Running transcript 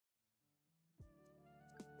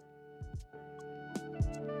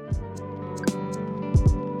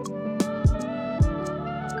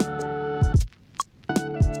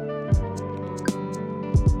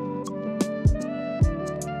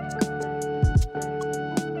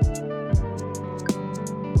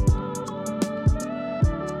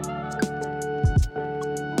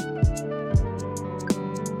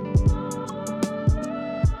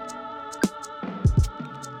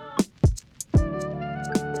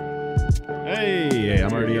Hey,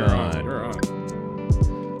 I'm already on. We're on.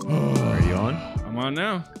 Are you on? I'm on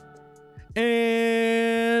now.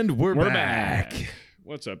 And we're back.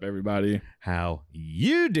 What's up, everybody? How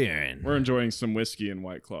you doing? We're enjoying some whiskey and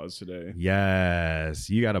White Claws today. Yes,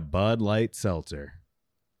 you got a Bud Light Seltzer.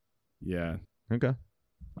 Yeah. Okay.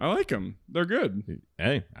 I like them. They're good.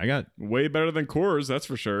 Hey, I got... Way better than Coors, that's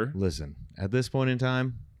for sure. Listen, at this point in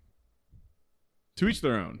time... To each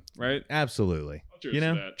their own, right? Absolutely. Cheers to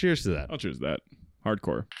that. Cheers to that. I'll choose that.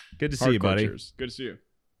 Hardcore. Good to see you, buddy. Cheers. Good to see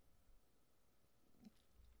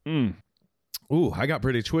you. Ooh, I got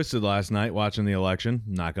pretty twisted last night watching the election.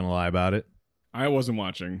 Not going to lie about it. I wasn't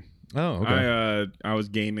watching. Oh, okay. I was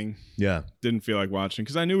gaming. Yeah. Didn't feel like watching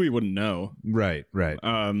because I knew we wouldn't know. Right.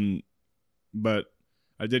 But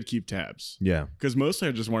I did keep tabs. Yeah. Because mostly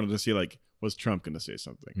I just wanted to see, like, was Trump going to say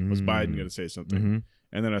something? Was Biden going to say something? Mm-hmm.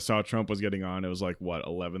 And then I saw Trump was getting on. It was like, what,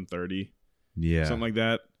 11:30? Yeah. Something like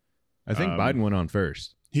that. I think Biden went on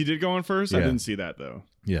first. He did go on first? Yeah. I didn't see that, though.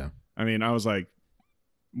 Yeah. I mean, I was like,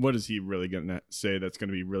 what is he really going to say that's going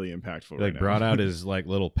to be really impactful He, right now? brought out his,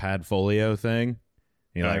 little Padfolio thing.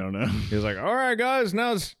 I don't know. He was like, all right, guys,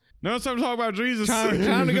 now it's No, it's time to talk about Jesus.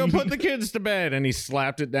 time to go put the kids to bed. And he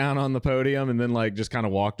slapped it down on the podium and then just kind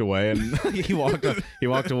of walked away. And he walked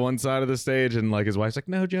to one side of the stage and his wife's like,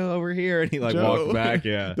 no, Joe, over here. And he Joe, walked back.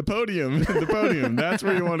 Yeah. The podium. That's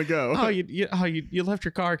where you want to go. Oh, you left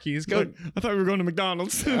your car keys. Go. Like, I thought we were going to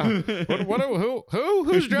McDonald's.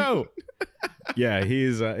 Who's Joe? Yeah,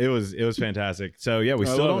 he's, it was fantastic. So yeah, we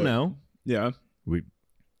still don't know. Yeah.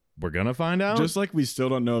 We're going to find out. Just like we still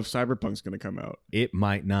don't know if Cyberpunk's going to come out. It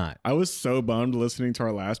might not. I was so bummed listening to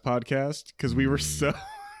our last podcast because we were so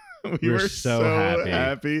we were so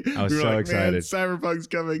happy. I was we were so like, excited. Man, Cyberpunk's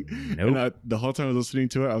coming. Nope. And the whole time I was listening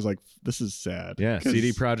to it, I was like, this is sad. Yeah, 'Cause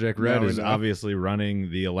CD Projekt Red now we is know. obviously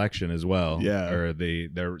running the election as well. Yeah. Or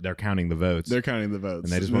they're counting the votes. They're counting the votes.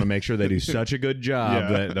 And they just want to make sure they do such a good job Yeah.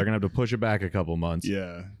 that they're going to have to push it back a couple months.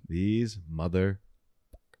 Yeah. These motherfuckers.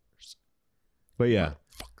 But yeah.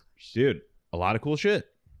 Dude, a lot of cool shit.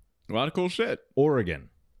 A lot of cool shit. Oregon.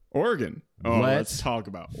 Oh, Let's let's talk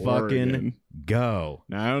about Fucking Oregon. go.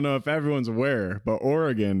 Now, I don't know if everyone's aware, but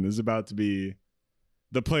Oregon is about to be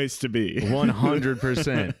the place to be.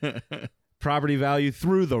 100%. Property value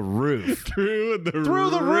through the roof. Through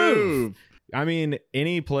the roof. I mean,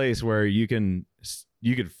 any place where you could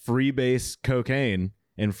freebase cocaine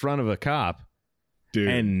in front of a cop Dude.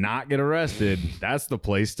 and not get arrested, that's the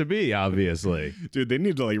place to be, obviously. Dude, they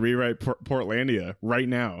need to rewrite Portlandia right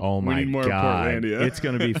now. Oh my We need more God. of Portlandia. It's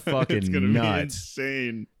going to be fucking it's gonna nuts. Be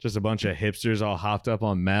insane. Just a bunch of hipsters all hopped up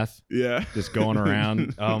on meth, Yeah. just going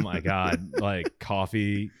around. Oh my God.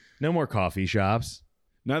 Coffee. No more coffee shops.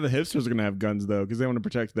 Now the hipsters are going to have guns, though, because they want to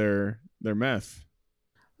protect their meth.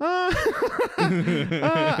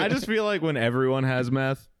 I just feel like when everyone has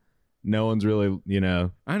meth, no one's really, I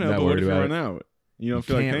know, that but what worried if you about run it. out? You don't You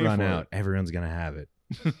feel like can't paying run for out. it. Everyone's going to have it.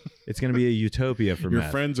 It's going to be a utopia for Your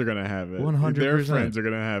meth. friends are going to have it. 100%. Their friends are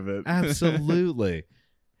going to have it. Absolutely.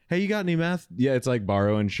 Hey, you got any meth? Yeah, it's like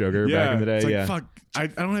borrowing sugar back in the day. It's like, yeah. fuck, I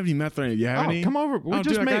don't have any meth right now. You have any? Come over. We Oh, just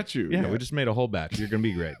dude, I made, got you. Yeah, Yeah. we just made a whole batch. You're gonna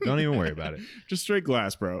be great. Don't even worry about it. Just straight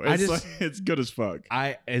glass, bro. I It's just- it's good as fuck.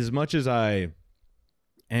 As much as I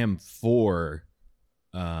am for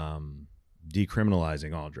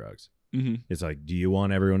decriminalizing all drugs, Mm-hmm. it's like, do you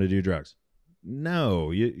want everyone to do drugs?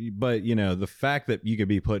 No, but the fact that you could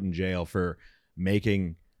be put in jail for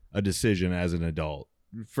making a decision as an adult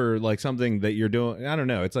for something that you're doing, I don't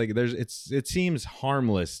know. It's like it seems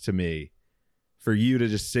harmless to me for you to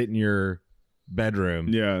just sit in your bedroom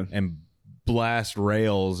Yeah. and blast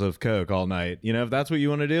rails of coke all night. If that's what you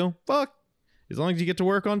want to do, fuck. As long as you get to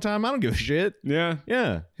work on time, I don't give a shit. Yeah.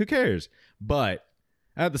 Yeah, who cares? But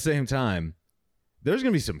at the same time, there's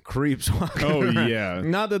gonna be some creeps walking Oh, around. yeah.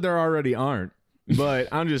 Not that there already aren't, but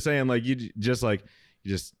I'm just saying, you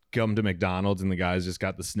just come to McDonald's and the guy's just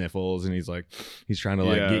got the sniffles and he's trying to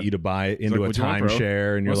Yeah. get you to buy into like, a "What you want, bro?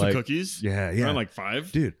 timeshare and you're Want some like, cookies? yeah, You yeah, want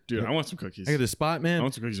 5? dude, I want some cookies. I got this spot, I man.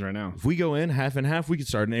 want some cookies right now. If we go in half and half, we could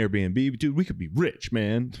start an Airbnb. Dude, we could be rich,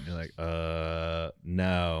 man. You're like,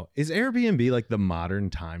 no. Is Airbnb like the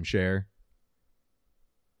modern timeshare?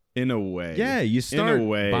 In a way. Yeah, you start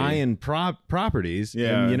way. buying properties.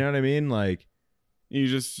 Yeah. And you know what I mean? Like You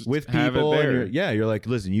just with have people. it there. And you're like,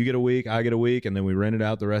 listen, you get a week, I get a week, and then we rent it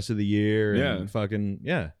out the rest of the year. Yeah. And fucking,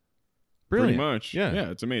 yeah. Pretty Brilliant. much. Yeah. Yeah,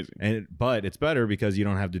 it's amazing. But it's better because you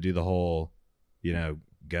don't have to do the whole,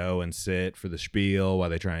 go and sit for the spiel while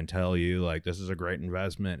they try and tell you this is a great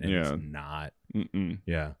investment, and Yeah. it's not. Mm-mm.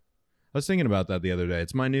 Yeah. I was thinking about that the other day.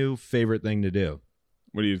 It's my new favorite thing to do.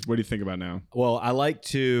 What do you think about now? Well, I like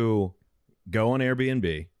to go on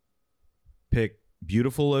Airbnb, pick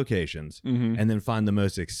beautiful locations, Mm-hmm. and then find the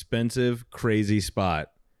most expensive, crazy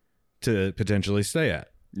spot to potentially stay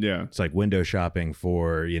at. Yeah. It's like window shopping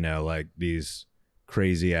for, like these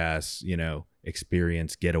crazy ass,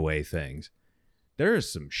 experience getaway things. There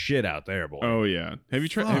is some shit out there, boy. Oh yeah. Have you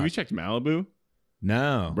checked Malibu?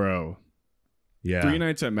 No. Bro. Yeah. 3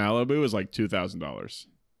 nights at Malibu is like $2,000.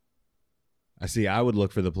 I see. I would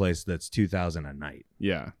look for the place that's $2,000 a night.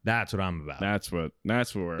 Yeah. That's what I'm about. That's what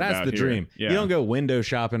we're That's about the here. dream. Yeah. You don't go window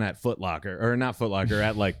shopping at Foot Locker, or not Foot Locker,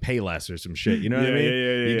 at like Payless or some shit. You know what I Yeah, mean?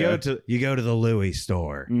 yeah. You go to the Louis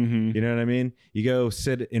store. Mm-hmm. You know what I mean? You go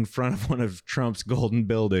sit in front of one of Trump's golden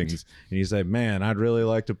buildings and you say, "Man, I'd really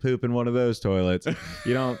like to poop in one of those toilets."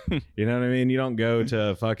 You don't, you know what I mean? You don't go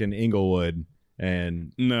to fucking Inglewood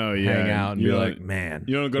and No, yeah. hang out and You be don't- like, "Man,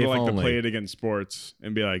 you don't go to if like the only." Play It Again Sports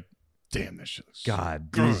and be like, damn, that shit looks God,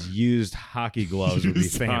 good. these used hockey gloves would be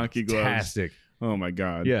Used hockey gloves. fantastic. Oh my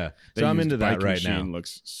god. Yeah. That So I'm used into that bike right now. machine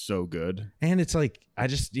looks so good. And it's like, I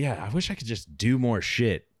wish I could just do more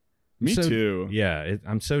shit. I'm Me so- too. Yeah.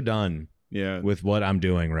 I'm so done Yeah. with what I'm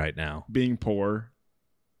doing right now. Being poor.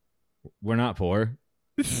 We're not poor.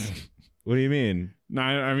 What do you mean? No,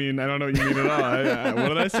 I mean, I don't know what you mean at all. What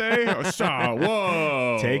did I say? Oh, stop.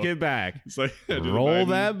 Whoa. Take it back. It's like Roll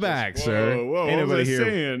that back, whoa, sir. Whoa, Ain't what was nobody I here.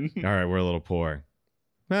 saying? All right, we're a little poor.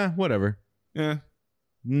 Whatever. Yeah.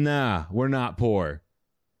 Nah, we're not poor.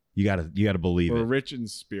 You gotta believe We're it. rich in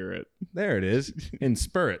spirit. There it is. In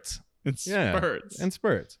spurts. It's Yeah. spurts. And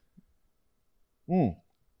spurts.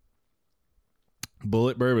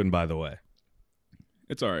 Bullet bourbon, by the way.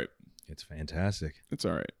 It's all right. It's fantastic. It's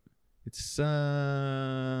all right. It's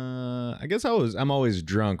I guess I'm always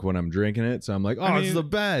drunk when I'm drinking it, so I'm like, I it's mean, the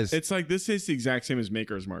best. It's like this tastes the exact same as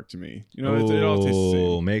Maker's Mark to me. You know, it all tastes the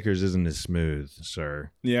same. Makers isn't as smooth, sir.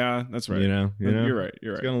 Yeah, that's right. You know, You're right.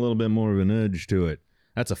 You're It's right. got a little bit more of an edge to it.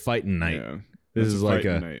 That's a fighting night. Yeah. This That's is like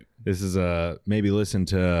fighting night. This is maybe listen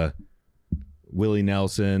to Willie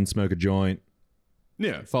Nelson, smoke a joint,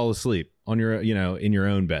 Yeah. fall asleep on your in your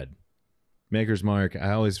own bed. Maker's Mark,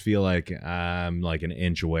 I always feel like I'm like an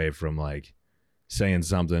inch away from like saying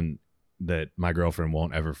something that my girlfriend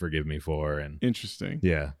won't ever forgive me for, and Interesting.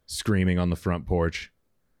 yeah, screaming on the front porch,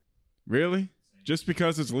 Really? Just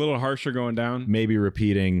because it's a little harsher going down? maybe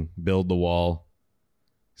repeating "Build the Wall."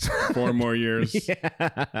 4 more years. Yeah.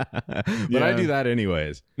 But I Yeah. do that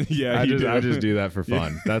anyways. Yeah, I you just do that for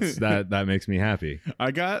fun. Yeah. That makes me happy.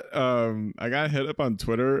 I got hit up on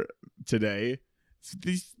Twitter today.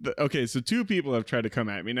 So 2 people have tried to come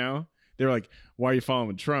at me now. They're like, "Why are you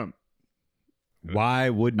following Trump?" Why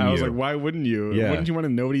wouldn't you? I was like, "Why wouldn't you? Yeah. Wouldn't you want to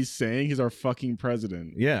know what he's saying? He's our fucking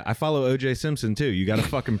president." Yeah, I follow OJ Simpson too. You got a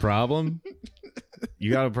fucking problem?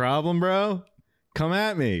 You got a problem, bro? Come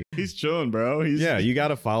at me. He's chilling, bro. Yeah, you got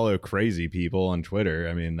to follow crazy people on Twitter.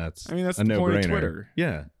 I mean, that's I mean, that's a the point no-brainer. of Twitter.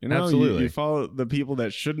 Yeah, You know, absolutely. You follow the people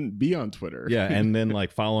that shouldn't be on Twitter. Yeah, and then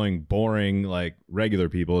like following boring like regular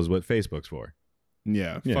people is what Facebook's for.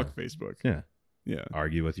 Yeah. Yeah. Fuck Facebook. Yeah. Yeah.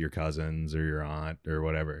 Argue with your cousins or your aunt or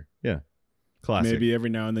whatever. Yeah. Classic. Maybe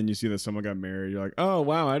every now and then you see that someone got married. You're like, oh,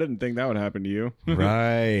 wow, I didn't think that would happen to you.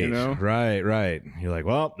 Right. You know? Right. You're like,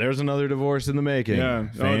 well, there's another divorce in the making. Yeah.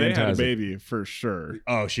 Oh, they had a Fantastic. baby for sure.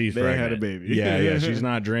 Oh, she's They pregnant. had a baby. Yeah. She's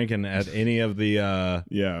not drinking at any of the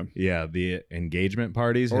Yeah. the engagement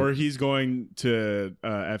parties. Or he's going to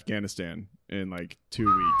Afghanistan in like 2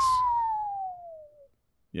 weeks.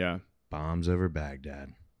 Yeah. Bombs over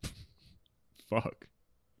Baghdad. Fuck.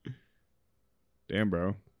 Damn,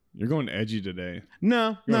 bro. You're going edgy today.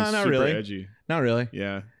 No, You're no, going not super really. edgy. Not really.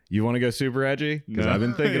 Yeah. You want to go super edgy? Because No. I've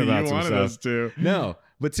been thinking about you some wanted stuff. us to. No,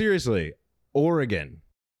 but seriously, Oregon.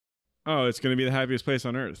 Oh, it's going to be the happiest place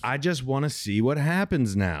on earth. I just want to see what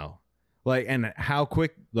happens now. Like, and how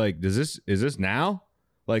quick? Like, is this now?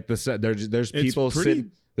 Like there's It's people pretty-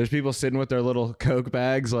 sitting. There's people sitting with their little Coke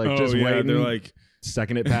bags, like oh, just yeah. waiting. They're like,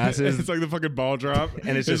 second it passes, it's like the fucking ball drop.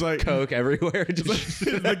 and it's just like Coke everywhere. It's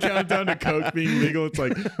like the countdown to Coke being legal. It's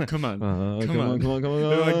like, come on. come on.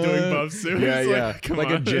 They're like doing buff suits. Yeah, It's yeah. Like, come Like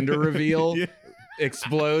a on. gender reveal. Yeah.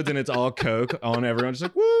 Explodes and it's all Coke on everyone. Just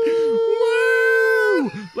like,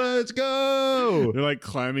 woo, let's go. They're like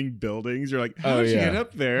climbing buildings. You're like, Oh, how'd you yeah. get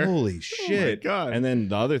up there? Holy shit. God. And then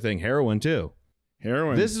the other thing, heroin too.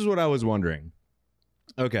 Heroin. This is what I was wondering.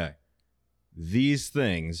 Okay. These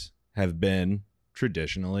things have been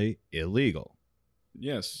traditionally illegal.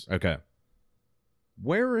 yes. Okay.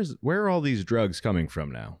 Where are all these drugs coming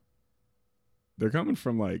from now? They're coming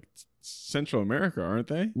from like Central America, aren't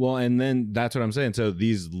they? Well, and then that's what I'm saying. So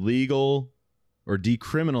these legal or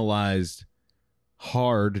decriminalized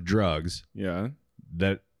hard drugs Yeah.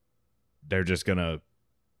 that they're just gonna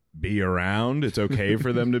be around. It's okay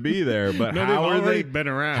for them to be there, but No, how they've are already they been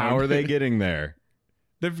around? How are they getting there?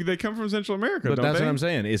 They come from Central America, But don't that's they? what I'm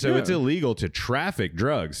saying. So Yeah. it's illegal to traffic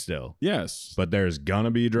drugs still. Yes. But there's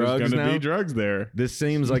gonna be drugs There's gonna now. be drugs there. This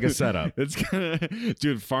seems like a setup. It's gonna,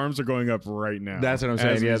 dude. Farms are going up right now. That's what I'm as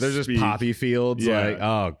saying. we Yeah, there's just speak. poppy fields. Yeah. Like,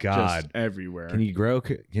 oh god, Just everywhere.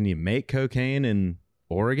 can you make cocaine in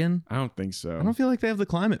Oregon? I don't think so. I don't feel like they have the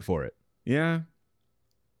climate for it. Yeah.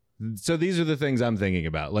 So these are the things I'm thinking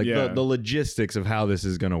about, like Yeah. the logistics of how this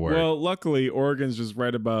is going to work. Well, luckily, Oregon's just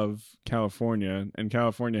right above California, and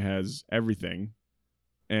California has everything.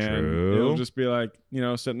 And True. it'll just be like,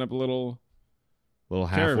 setting up a little, little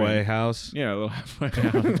caravan. halfway house, a little halfway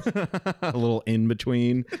house. a little in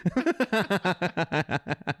between.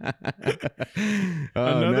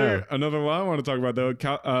 Another law I want to talk about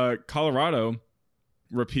though. Colorado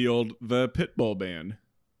repealed the pit bull ban.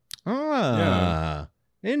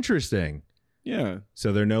 Interesting. Yeah,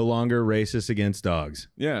 So they're no longer racist against dogs.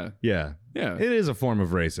 yeah, Yeah, yeah. it is a form of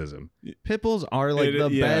racism. Y- Pit bulls are like the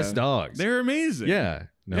yeah. best dogs. They're amazing. Yeah.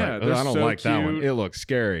 No, Yeah, I they're don't so like that one. cute. It looks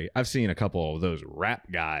scary. I've seen a couple of those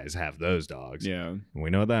rap guys have those dogs. Yeah. And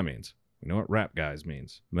we know what that means. We know what rap guys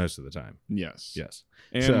means most of the time. Yes. Yes.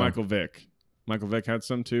 And So- Michael Vick. Michael Vick had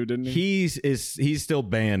some too, didn't he? He's still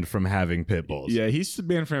banned from having pit bulls. Yeah, he's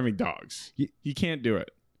banned from having dogs. Ye- He can't do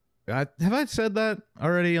it. Have I said that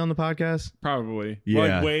already on the podcast? Probably.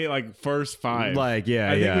 Yeah. First five. Like, yeah,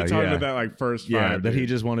 I think yeah, we talked yeah. about that first Yeah, five. that he dude.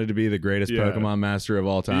 just wanted to be the greatest Yeah. Pokemon master of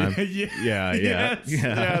all time. Yeah. Yeah, yeah, Yes.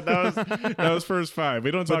 yeah. Yeah, that was first five.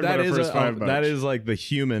 We don't talk But about that our is first five much. that is like the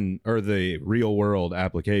human or the real world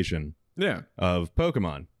application Yeah. of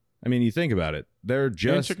Pokemon. I mean, you think about it. They're And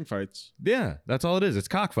just chicken fights. yeah, that's all it is. It's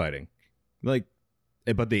cockfighting. Like,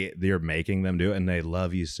 but they're making them do it, and they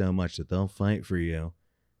love you so much that they'll fight for you.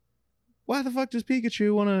 Why the fuck does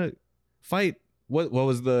Pikachu want to fight? What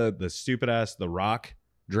was the stupid ass the rock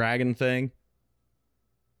dragon thing?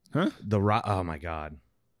 Huh? The rock. Oh my god.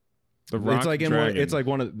 The rock It's like dragon. it's like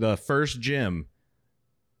one of the first gym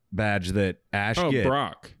badge that Ash get.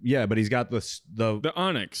 Brock. Yeah, but he's got the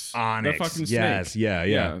Onyx. Onyx. The fucking snake. Yes, yeah.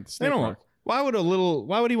 They Snake don't. rock. Why would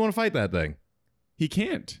he want to fight that thing? He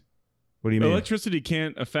can't. What do you mean? Electricity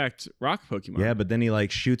can't affect rock Pokemon. Yeah, but then he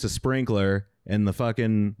like shoots a sprinkler and the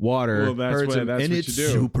fucking water Well, that's hurts what- him, that's and what it's you do.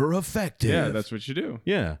 super effective. Yeah, that's what you do.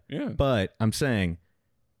 yeah. Yeah. But I'm saying,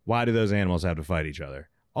 why do those animals have to fight each other?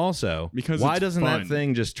 Also, Because why it's doesn't fun. that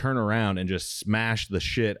thing just turn around and just smash the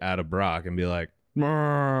shit out of Brock and be like,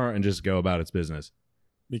 "Mrrr," and just go about its business?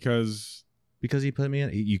 Because Because he put me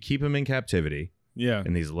in. You keep him in captivity yeah.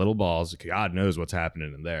 in these little balls. God knows what's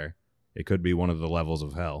happening in there. It could be one of the levels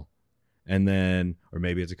of hell. And then, or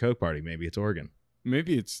maybe it's a coke party. Maybe it's Oregon.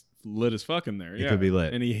 Maybe it's lit as fuck in there. It Yeah. could be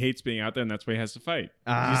lit. And he hates being out there, and that's why he has to fight.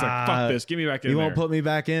 He's like, fuck this. Get me back in You there. won't put me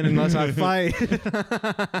back in unless I fight.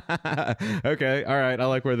 Okay. All right. I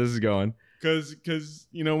like where this is going. Because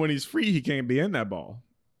when he's free, he can't be in that ball.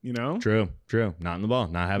 True. Not in the ball.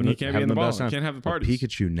 Not having, He can't be having in the ball. best He time. can't have the But parties.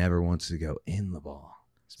 Pikachu never wants to go in the ball.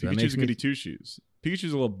 So that Pikachu's makes a me- goody two shoes.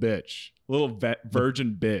 Pikachu's a little bitch. A little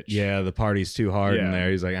virgin bitch. Yeah, the party's too hard in Yeah.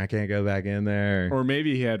 there. He's like, I can't go back in there. Or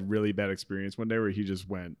maybe he had really bad experience one day where he just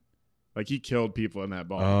went. Like, he killed people in that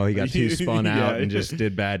ball. Oh, he got too spun out Yeah. and just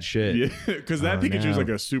did bad shit. Yeah, because that Oh, Pikachu's no. like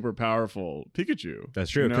a super powerful Pikachu.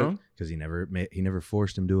 That's true. You know? Because he never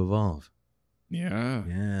forced him to evolve. Yeah.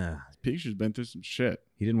 Yeah. Pikachu's been through some shit.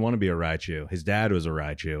 He didn't want to be a Raichu. His dad was a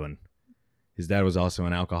Raichu, and his dad was also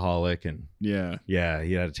an alcoholic, and Yeah. yeah,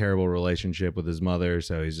 he had a terrible relationship with his mother,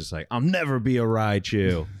 so he's just like, I'll never be a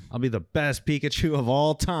Raichu. I'll be the best Pikachu of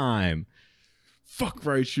all time. Fuck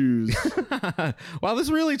Raichus. Wow, this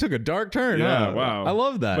really took a dark turn. Yeah, huh? wow. I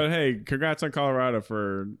love that. But hey, congrats on Colorado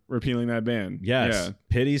for repealing that ban. Yes. Yeah.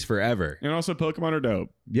 Pities forever. And also, Pokemon are dope.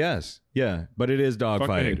 Yes. Yeah. But it is dog Fuck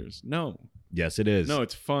the fighting. haters. No. Yes, it is. No,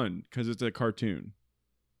 it's fun because it's a cartoon.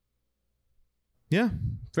 Yeah.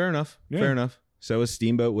 Fair enough. Yeah. Fair enough. So is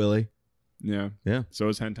Steamboat Willie. Yeah. Yeah. So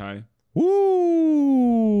is hentai.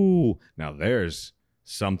 Woo! Now there's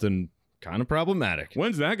something kind of problematic.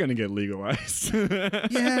 When's that going to get legalized?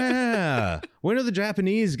 Yeah. When are the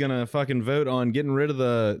Japanese gonna fucking vote on getting rid of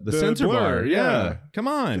the The censor blur, bar? yeah. Come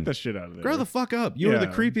Get on. that shit out of there. Grow the fuck up. You are the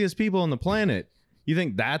Yeah. creepiest people on the planet. You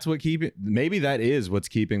think that's what maybe that is what's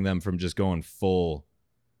keeping them from just going full,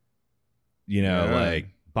 Yeah. like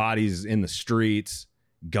bodies in the streets,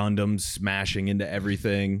 Gundams smashing into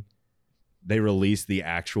everything. They released the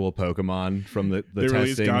actual Pokemon from the they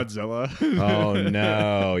released testing. Godzilla. Oh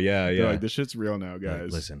no. Yeah, They're yeah. like, this shit's real now, Like,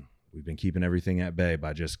 guys. listen, we've been keeping everything at bay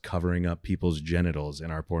by just covering up people's genitals in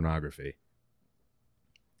our pornography.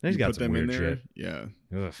 He's You got put some them in weird there. shit.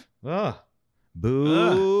 Yeah. Ugh. Ugh.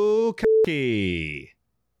 Bukkake.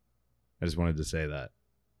 I just wanted to say that.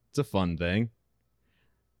 It's a fun thing.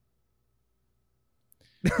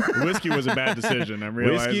 Whiskey was a bad decision. I'm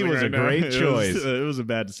realizing Whiskey was right a now. great choice. It was a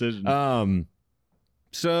bad decision.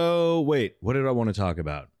 So wait, what did I want to talk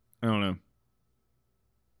about? I don't know.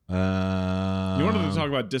 You wanted to talk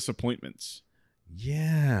about disappointments.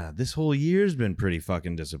 Yeah, this whole year's been pretty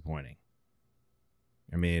fucking disappointing.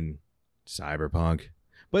 I mean, Cyberpunk,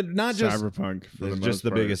 but not just Cyberpunk. For it's the just most the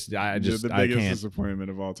part. biggest. I the can't. biggest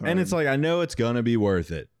disappointment of all time. And it's like I know it's gonna be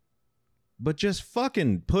worth it, but just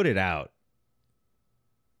fucking put it out.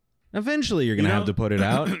 Eventually, you're gonna have to put it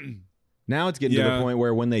out. Now it's getting to the point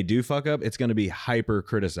where when they do fuck up, it's gonna be hyper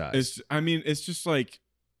criticized. It's just like,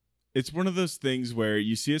 it's one of those things where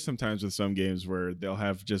you see it sometimes with some games where they'll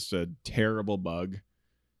have just a terrible bug,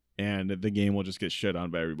 and the game will just get shit on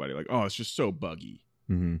by everybody. Like, oh, it's just so buggy.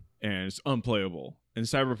 Mm-hmm. And it's unplayable. And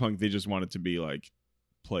Cyberpunk, they just want it to be like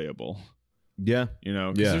playable. Yeah, you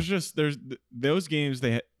know, because there's those games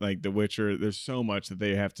like The Witcher. There's so much that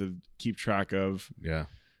they have to keep track of. Yeah,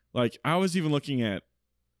 like I was playing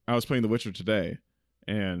The Witcher today,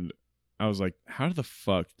 and I was like, how the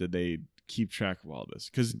fuck did they keep track of all this?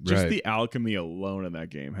 Because just the alchemy alone in that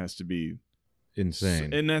game has to be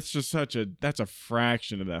insane, and that's just that's a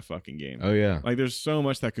fraction of that fucking game. Oh yeah, like there's so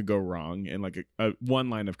much that could go wrong in like a one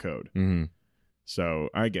line of code. Mm-hmm. So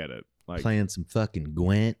I get it. Like playing some fucking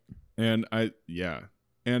Gwent, and I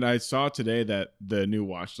saw today that the new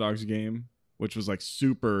Watch Dogs game, which was like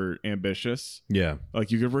super ambitious. Yeah,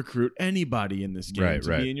 like you could recruit anybody in this game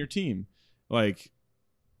to be in your team. Like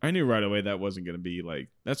I knew right away that wasn't going to be like,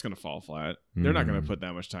 that's going to fall flat. They're not going to put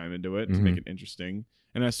that much time into it to make it interesting.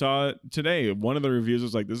 And I saw today, one of the reviews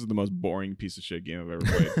was like, this is the most boring piece of shit game I've ever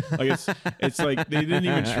played. Like it's like they didn't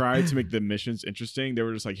even try to make the missions interesting. They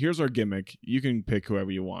were just like, here's our gimmick. You can pick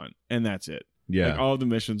whoever you want. And that's it. Yeah. Like all of the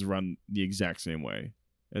missions run the exact same way.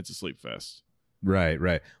 It's a sleep fest.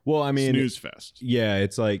 Right. Well, I mean, snooze fest. Yeah.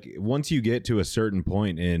 It's like once you get to a certain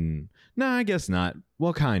point I guess not.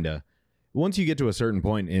 Well, kinda. Once you get to a certain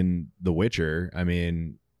point in The Witcher, I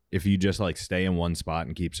mean, if you just like stay in one spot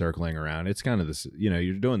and keep circling around, it's kind of this,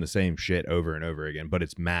 you're doing the same shit over and over again, but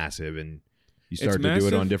it's massive and you start to do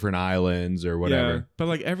it on different islands or whatever. Yeah, but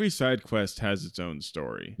like every side quest has its own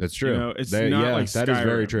story. That's true. It's not like Skyrim. That is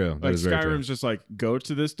very true. Like Skyrim's just like go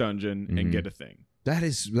to this dungeon and get a thing.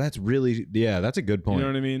 That's really, that's a good point. You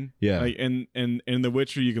know what I mean? Yeah. Like and in The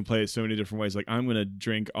Witcher, you can play it so many different ways. Like I'm gonna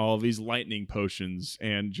drink all of these lightning potions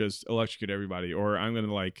and just electrocute everybody, or I'm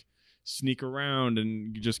gonna like sneak around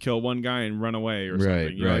and just kill one guy and run away or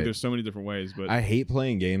something. You know, like there's so many different ways. But I hate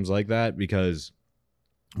playing games like that because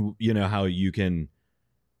you know how you can,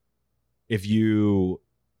 if you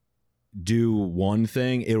do one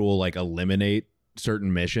thing, it will like eliminate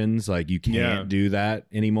certain missions. Like you can't do that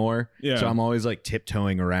anymore. Yeah. So I'm always like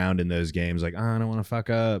tiptoeing around in those games. Like, I don't want to fuck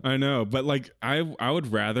up. I know, but like I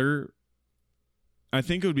would rather. I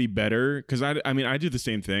think it would be better because I mean I do the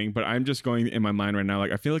same thing, but I'm just going in my mind right now.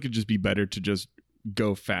 Like I feel like it'd just be better to just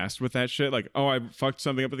go fast with that shit. Like, oh, I fucked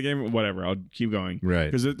something up at the game, whatever. I'll keep going. Right.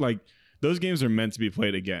 Because it like those games are meant to be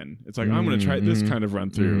played again. It's like I'm gonna try this kind of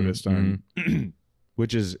run through this time,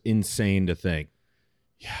 which is insane to think.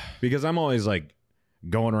 Yeah. Because I'm always like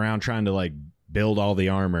going around trying to like build all the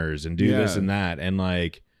armors and do this and that, and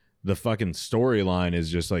like the fucking storyline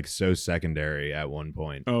is just like so secondary at one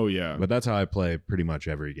point. Oh yeah. But that's how I play pretty much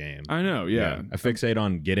every game. I know. Yeah. I fixate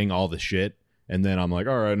on getting all the shit and then I'm like,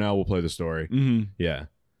 all right, now we'll play the story. Yeah.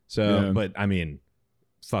 So, but I mean,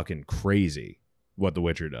 fucking crazy what The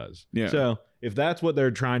Witcher does. Yeah. So if that's what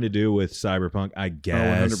they're trying to do with Cyberpunk, I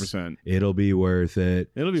guess 100%. It'll be worth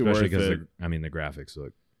it. It'll be worth it. The graphics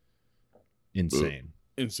look insane.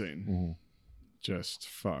 Insane. Just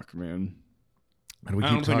fuck, man. I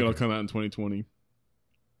don't think it'll come out in 2020.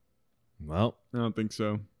 Well, I don't think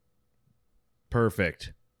so.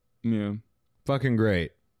 Perfect. Yeah. Fucking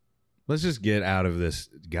great. Let's just get out of this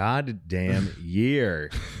goddamn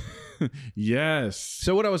year. Yes.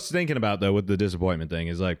 So what I was thinking about though with the disappointment thing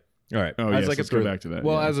is like, all right. Oh, yes, let's go back to that.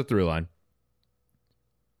 Well, as a through line.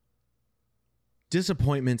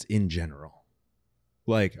 Disappointments in general.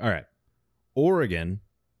 Like, all right. Oregon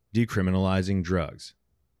decriminalizing drugs.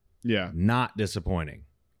 Yeah. Not disappointing.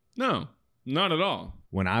 No, not at all.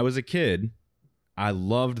 When I was a kid, I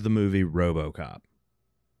loved the movie RoboCop.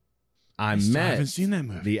 I haven't seen that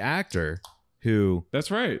movie. The actor who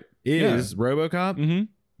That's right. is RoboCop. Mm-hmm.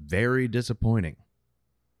 Very disappointing.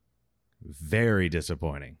 Very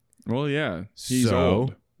disappointing. Well, yeah. He's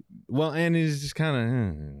old. Well, and he's just kind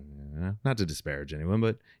of, not to disparage anyone,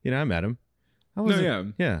 but, I met him.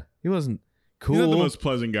 Yeah. He wasn't cool. He's not the most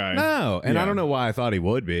pleasant guy. No, and I don't know why I thought he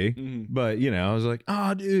would be, but I was like,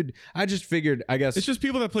 oh, dude, I just figured. I guess it's just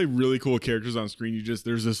people that play really cool characters on screen.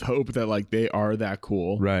 There's this hope that like they are that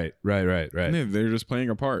cool. Right. And they're just playing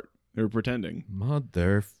a part. They were pretending.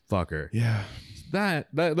 Motherfucker. Yeah. That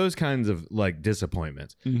those kinds of like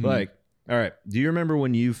disappointments. Like, all right, do you remember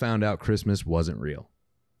when you found out Christmas wasn't real?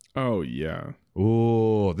 Oh yeah.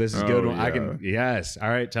 Ooh, this is a good one. Yeah. Yes. All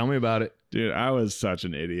right, tell me about it. Dude, I was such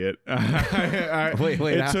an idiot. Wait.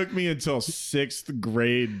 It took me until 6th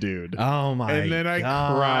grade, dude. Oh my god. And then I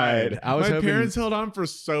cried. My parents held on for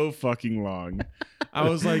so fucking long. I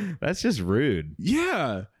was like, that's just rude.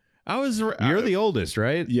 Yeah. You're the oldest,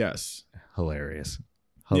 right? Yes. Hilarious.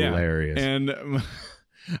 Yeah. And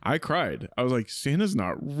I cried. I was like, Santa's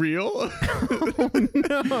not real. Oh,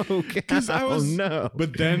 no. Because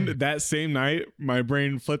But then that same night, my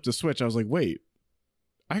brain flipped a switch. I was like, wait,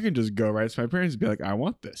 I can just go right to my parents and be like, I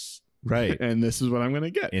want this. Right. And this is what I'm going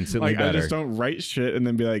to get. Instantly better. I just don't write shit and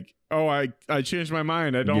then be like, oh, I changed my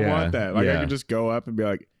mind. I don't want that. Like I can just go up and be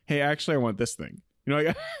like, hey, actually, I want this thing.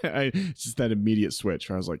 Like it's just that immediate switch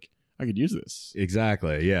where I was like, I could use this.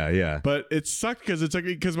 Exactly. Yeah. But it sucked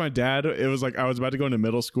because my dad, it was like I was about to go into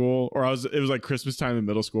middle school, or it was like Christmas time in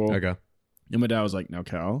middle school. Okay. And my dad was like, now,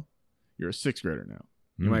 Cal, you're a 6th grader now.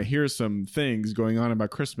 You might hear some things going on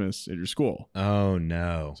about Christmas at your school. Oh,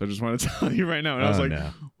 no. So I just want to tell you right now. And I was like,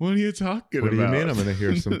 what are you talking about? What do you mean I'm going to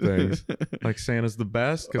hear some things? Like Santa's the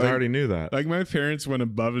best? Because I already knew that. Like my parents went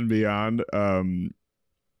above and beyond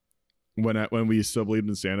when we still believed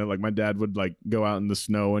in Santa. Like my dad would like go out in the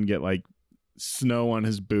snow and get like snow on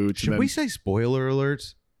his boots. Should we say spoiler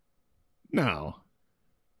alerts? No,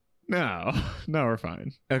 we're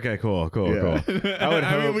fine. Okay, cool. I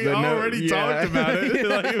mean, we already talked about it.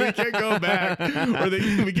 Like we can't go back, or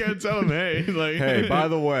we can't tell them, hey, like, hey, by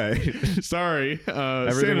the way, sorry,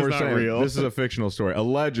 everything Santa's we're not saying, real. This is a fictional story,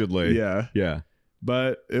 allegedly. Yeah.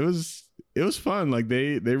 But it was fun. Like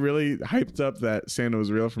they really hyped up that Santa was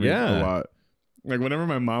real for me a lot. Like whenever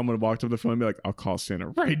my mom would walk up the phone and be like, I'll call Santa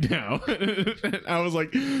right now. And I was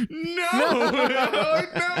like, no.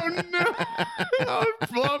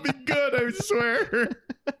 I'll be good, I swear.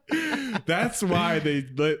 That's why they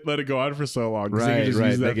let it go on for so long. Right.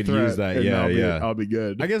 They could use that. Yeah. I'll be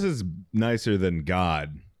good. I guess it's nicer than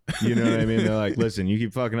God. You know what I mean? They're like, listen, you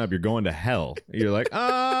keep fucking up, you're going to hell. You're like,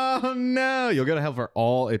 oh no, you'll go to hell for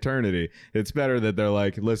all eternity. It's better that they're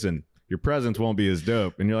like, listen, your presents won't be as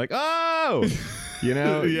dope. And you're like, oh, you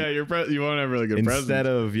know? Yeah, you won't have really good presents. Instead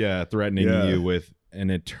of, threatening you with an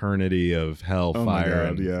eternity of hellfire. Oh my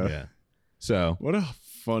God, yeah. So. What a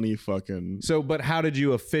funny fucking. So, but how did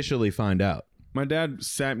you officially find out? My dad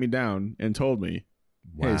sat me down and told me,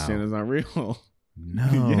 hey, Santa's not real.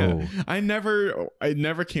 No. I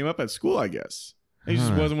never came up at school, I guess. It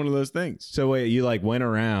just wasn't one of those things. So wait, you like went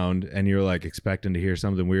around and you're like expecting to hear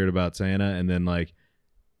something weird about Santa, and then like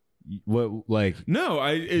what like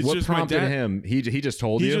it's what just prompted my dad, him? He just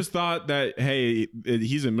told you? He just thought that, hey,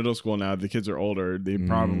 he's in middle school now. The kids are older. They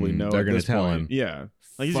probably know. They're gonna tell him. Yeah,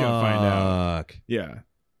 like he's gonna find out. Yeah.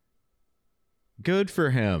 Good for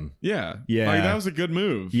him. Yeah. Like that was a good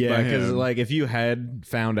move. Yeah, because like if you had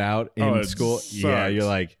found out in school, you're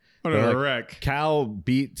like, what a wreck. Cal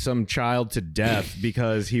beat some child to death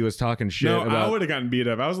because he was talking shit about. I would have gotten beat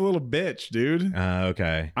up. I was a little bitch, dude.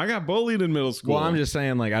 Okay. I got bullied in middle school. Well, I'm just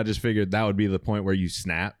saying, like, I just figured that would be the point where you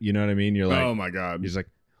snap. You know what I mean? You're like, oh my God. He's like,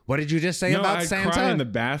 what did you just say about Santa? I'd cry in the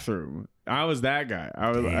bathroom. I was that guy.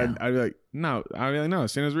 I'd be like, no. I'd be like, no,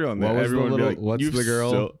 Santa's real. And everyone would be like, what's the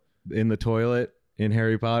girl in the toilet in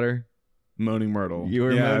Harry Potter? Moaning Myrtle. You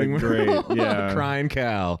were Moaning Myrtle. Great. Yeah. Crying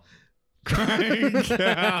Cal. Crying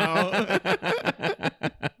Cal.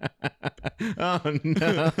 Oh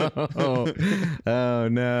no. Oh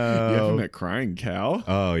no. You haven't met Crying Cal?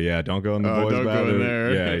 Oh yeah, don't go in the boys' bathroom. Don't go in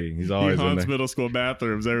there. Yeah, he's always he haunts in there. middle school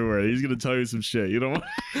bathrooms everywhere. He's gonna tell you some shit. You don't want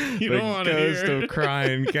to hear. Ghost of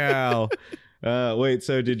Crying Cal. Wait,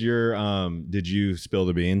 so did you spill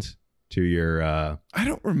the beans to your I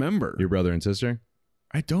don't remember. Your brother and sister?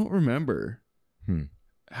 I don't remember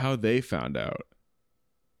how they found out.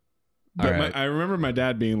 But I remember my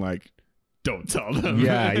dad being like, don't tell them.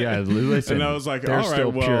 Yeah. Listen. And I was like, all right,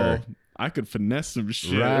 well, pure. I could finesse some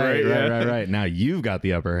shit. Right. Now you've got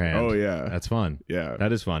the upper hand. Oh, yeah. That's fun. Yeah.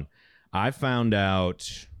 That is fun. I found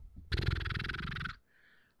out,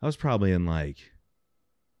 I was probably in like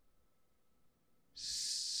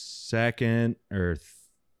second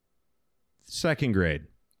grade.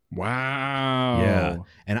 Wow. Yeah.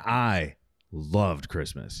 And I loved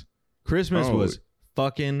Christmas. Christmas was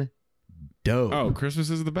fucking dope. Oh, Christmas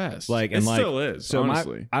is the best. Like, it still is. So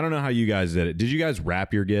honestly, I don't know how you guys did it. Did you guys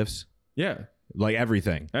wrap your gifts? Yeah. Like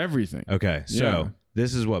everything. Everything. Okay. So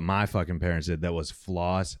this is what my fucking parents did that was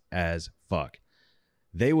floss as fuck.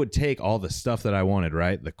 They would take all the stuff that I wanted,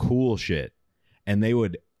 right? The cool shit. And they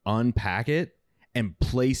would unpack it and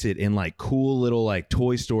place it in like cool little like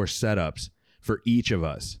toy store setups for each of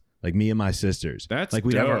us. Like me and my sisters. That's like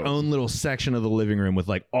we'd dope. have our own little section of the living room with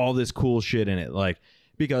like all this cool shit in it. Like,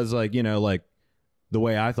 because like, you know, like the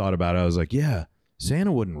way I thought about it, I was like, yeah,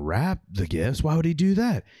 Santa wouldn't wrap the gifts. Why would he do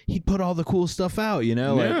that? He'd put all the cool stuff out, you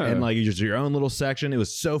know? Like, and like just your own little section. It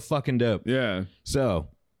was so fucking dope. Yeah. So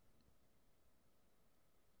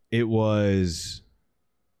it was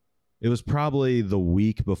probably the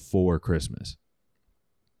week before Christmas.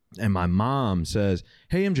 And my mom says,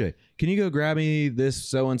 hey, MJ, can you go grab me this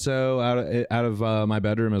so-and-so out of my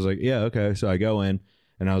bedroom? I was like, yeah, okay. So I go in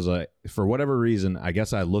and I was like, for whatever reason, I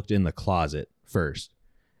guess I looked in the closet first.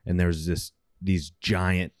 And there's these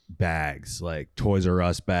giant bags, like Toys R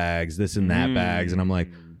Us bags, this and that bags. And I'm like,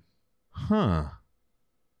 huh,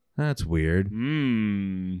 that's weird.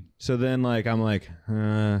 So then like, I'm like,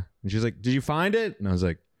 and she's like, did you find it? And I was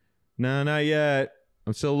like, no, not yet.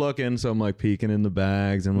 I'm still looking. So I'm like peeking in the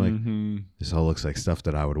bags. I'm like, this all looks like stuff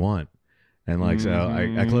that I would want. And like, so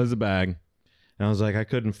I closed the bag and I was like, I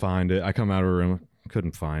couldn't find it. I come out of her room,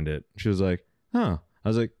 couldn't find it. She was like, huh. I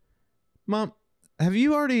was like, Mom, have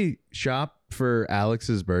you already shopped for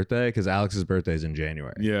Alex's birthday? Because Alex's birthday is in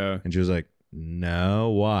January. Yeah. And she was like, no,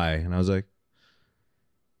 why? And I was like,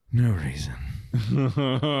 no reason.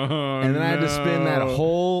 And then I had to spend that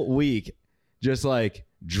whole week just like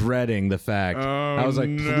dreading the fact. I was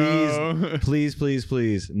like,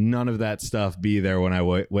 please, none of that stuff be there when I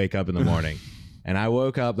wake up in the morning. And I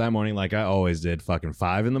woke up that morning like I always did, fucking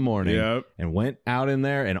 5 a.m, and went out in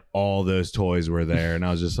there and all those toys were there. And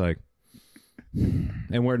I was just like,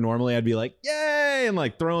 and where normally I'd be like, yay, and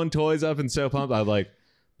like throwing toys up and so pumped, I like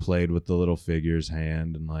played with the little figure's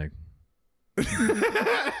hand and like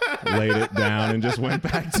laid it down and just went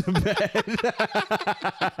back to bed.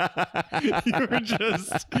 You were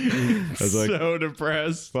just so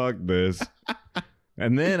depressed. Fuck this.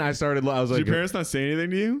 And then I was like, did your parents not say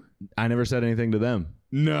anything to you? I never said anything to them.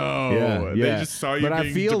 No. They just saw you but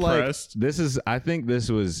being I feel depressed. Like I think this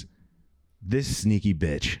was this sneaky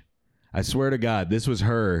bitch. I swear to God, this was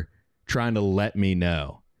her trying to let me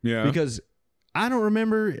know. Yeah. Because I don't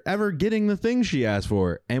remember ever getting the thing she asked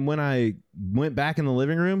for. And when I went back in the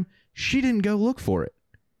living room, she didn't go look for it.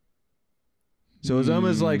 So it was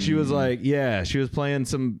almost like she was like, yeah, she was playing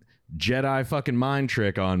some Jedi fucking mind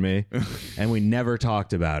trick on me. And we never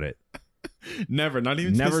talked about it. Never, not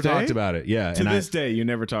even never talked about it. Yeah. To this day, you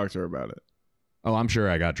never talked to her about it. Oh, I'm sure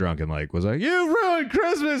I got drunk and like was like, you ruined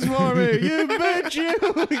Christmas for me, you bitch, you.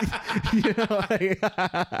 You know,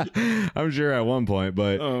 like, I'm sure at one point,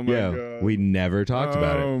 but God. We never talked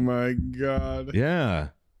about it. Oh my God. Yeah.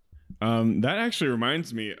 That actually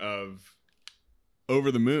reminds me of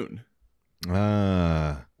Over the Moon.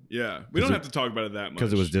 Yeah, we don't have to talk about it that much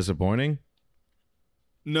because it was disappointing.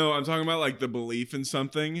 No, I'm talking about like the belief in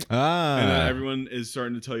something, and that everyone is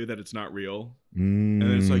starting to tell you that it's not real, and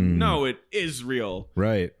it's like, no, it is real,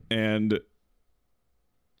 right? And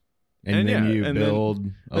then you build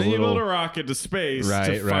a rocket to space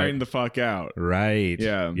to find the fuck out, right?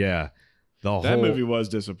 Yeah. That movie was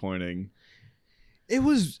disappointing. It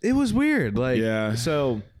was weird, like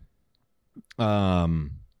So, I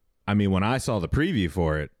mean, when I saw the preview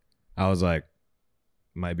for it, I was like,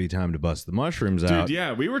 might be time to bust the mushrooms out. Dude,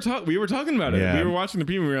 yeah, we were talking about it. Yeah. We were watching the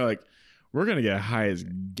preview and we were like, we're going to get high as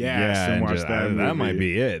gas and watch that movie. That might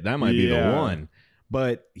be it. That might be the one.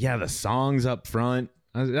 But yeah, the songs up front,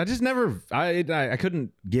 I just never, I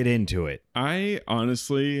couldn't get into it. I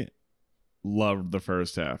honestly loved the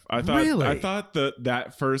first half. I thought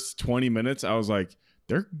that first 20 minutes, I was like,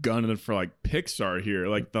 they're gunning for like Pixar here.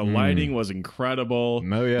 Like the lighting was incredible.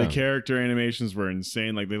 Oh, yeah. The character animations were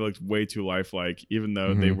insane. Like they looked way too lifelike, even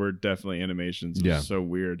though they were definitely animations. It was so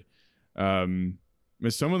weird. Some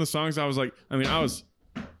of the songs I was like,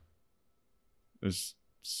 there's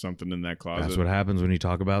something in that closet. That's what happens when you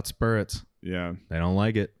talk about spirits. Yeah. They don't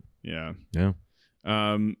like it. Yeah. Yeah.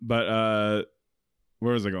 But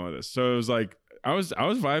where was I going with this? So it was like, I was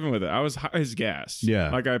vibing with it. I was high as gas. Yeah.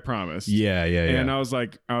 Like I promised. Yeah. And I was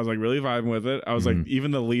like really vibing with it. I was like, even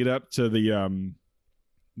the lead up to the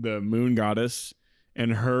moon goddess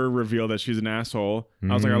and her reveal that she's an asshole.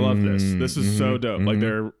 I was like, I love this. This is so dope. Like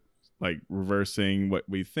they're like reversing what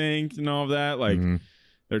we think and all of that. Like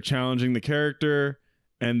they're challenging the character.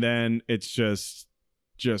 And then it's just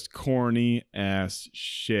corny ass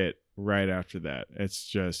shit right after that. It's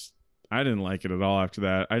just, I didn't like it at all after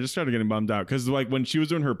that. I just started getting bummed out because like when she was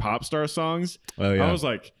doing her pop star songs, I was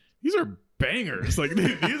like, these are bangers. Like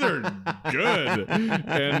these are good.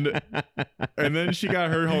 And then she got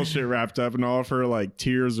her whole shit wrapped up, and all of her like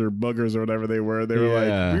tears or boogers or whatever they were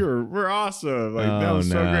like, we're awesome. Like that was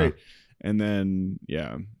so great. And then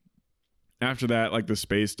after that, like the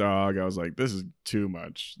Space Dog, I was like, this is too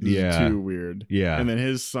much. This is too weird. Yeah. And then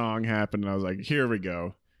his song happened, and I was like, here we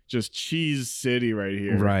go. Just Cheese City right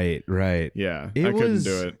here. Right. Yeah. I couldn't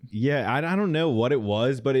do it. Yeah. I don't know what it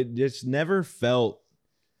was, but it just never felt,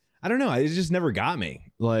 I don't know. It just never got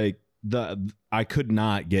me. Like I could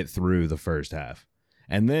not get through the first half.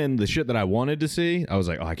 And then the shit that I wanted to see, I was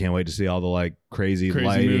like, oh, I can't wait to see all the like crazy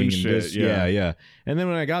lighting moon and shit. this. Yeah. And then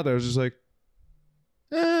when I got there, I was just like,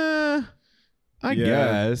 I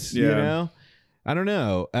guess, you know, I don't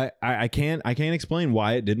know. I can't explain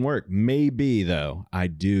why it didn't work. Maybe though, I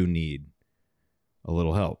do need a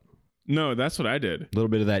little help. No, that's what I did. A little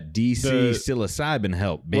bit of that DC psilocybin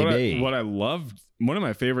help, baby. What I loved, one of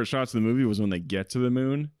my favorite shots of the movie was when they get to the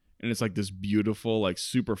moon, and it's like this beautiful, like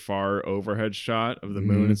super far overhead shot of the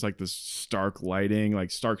moon. It's like this stark lighting,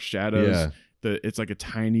 like stark shadows. Yeah. It's like a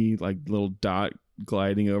tiny, like little dot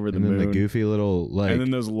gliding over the moon. And then the goofy little like, and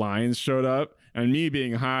then those lines showed up, and me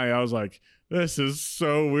being high, I was like, this is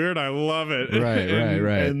so weird. I love it.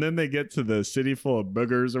 Right. And then they get to the city full of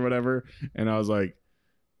boogers or whatever, and I was like,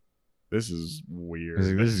 this is weird.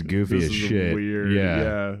 This is goofy as shit. Weird.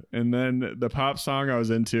 Yeah. And then the pop song I was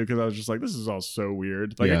into, because I was just like, this is all so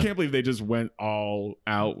weird. Like, I can't believe they just went all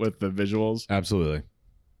out with the visuals. Absolutely.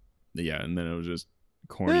 Yeah. And then it was just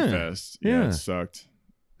corny fest. Yeah. It sucked.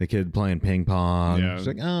 The kid playing ping pong. Yeah. She's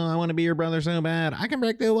like, oh, I want to be your brother so bad. I can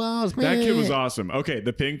break the walls. That kid was awesome. Okay.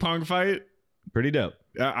 The ping pong fight. Pretty dope.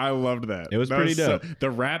 I loved that. It was pretty dope.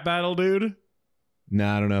 The rap battle, dude. No,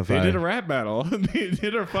 I don't know if they did a rap battle. They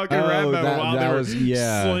did a fucking rap battle while they were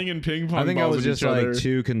slinging ping pong balls. I think I was just like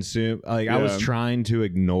too consumed. Like I was trying to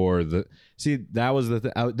ignore the. See, that was the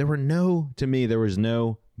thing. There were no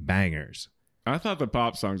bangers. I thought the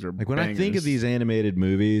pop songs were like when bangers. I think of these animated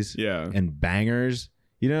movies, and bangers.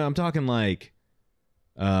 You know, I'm talking like,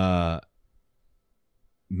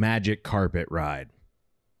 Magic Carpet Ride.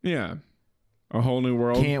 Yeah, A Whole New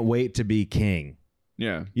World. Can't Wait to Be King.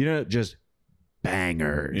 Yeah, you know, just.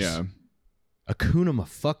 Bangers. Yeah. Hakuna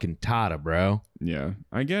Matata, bro. Yeah,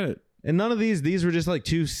 I get it. And none of these were just like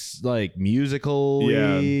too like musical,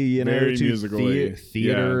 you know, very too musical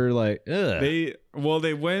theater, like ugh. They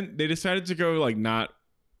decided to go like not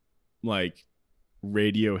like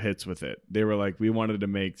radio hits with it. They were like, we wanted to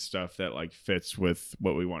make stuff that like fits with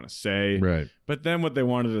what we want to say. Right. But then what they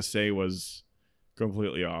wanted to say was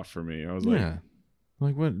completely off for me. I was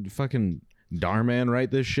like what fucking Darman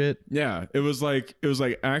write this shit? Yeah, it was like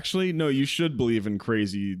actually no, you should believe in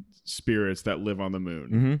crazy spirits that live on the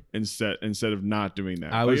moon instead of not doing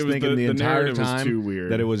that. I was thinking the entire time was too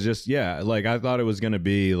weird. that it was just like I thought it was gonna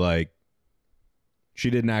be like she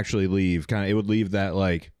didn't actually leave. It would leave that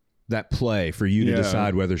like that play for you to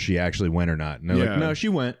decide whether she actually went or not. And they're like, no, she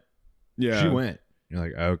went. Yeah, she went. You're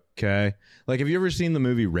like, okay. Like, have you ever seen the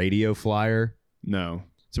movie Radio Flyer? No.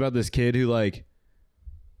 It's about this kid who like.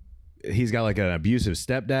 He's got like an abusive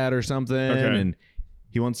stepdad or something, and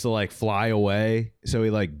he wants to like fly away. So he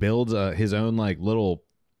like builds his own like little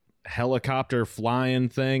helicopter flying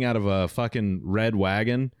thing out of a fucking red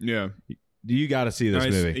wagon. Yeah. You got to see this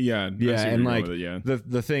movie. Yeah. And like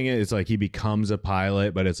the thing is like he becomes a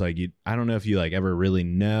pilot, but it's like I don't know if you like ever really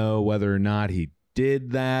know whether or not he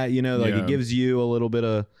did that. You know, like it gives you a little bit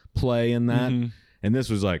of play in that. And this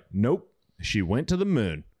was like, nope, she went to the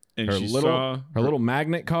moon. And her little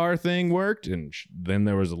magnet car thing worked, and then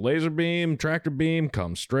there was a laser beam, tractor beam,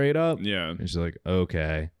 come straight up. Yeah. And she's like,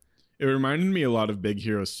 okay. It reminded me a lot of Big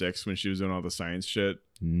Hero 6 when she was doing all the science shit.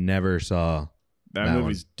 Never saw that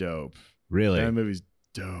movie's dope. Really? That movie's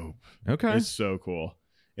dope. Okay. It's so cool.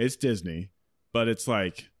 It's Disney, but it's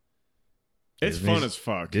like it's fun as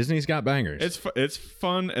fuck. Disney's got bangers. It's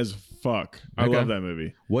fun as fuck. I love that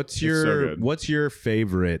movie. What's your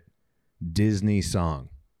favorite Disney song?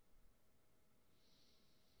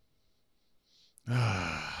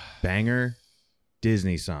 Banger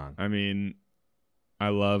Disney song. I mean, I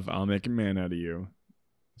love I'll Make a Man Out of You.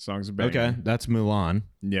 The song's a banger. Okay, that's Mulan.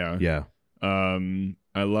 Yeah.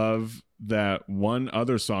 I love that one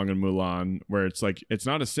other song in Mulan where it's like it's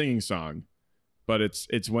not a singing song, but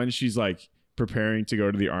it's when she's like preparing to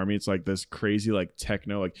go to the army. It's like this crazy like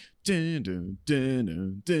techno like dun, dun, dun,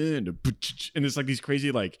 dun, dun, dun, and it's like these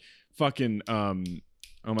crazy like fucking oh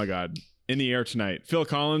my god. In the Air Tonight, Phil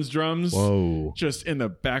Collins drums. Whoa! Just in the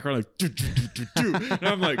background, like, and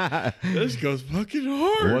I'm like, this goes fucking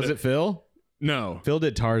hard. Was it Phil? No. Phil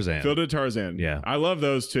did Tarzan. Phil did Tarzan. Yeah. I love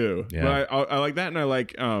those too. Yeah. But I like that, and I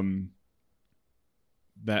like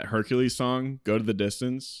that Hercules song, Go to the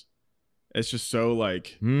Distance. It's just so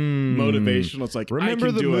like motivational. It's like, remember I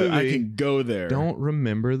can the do movie. it. I can go there. Don't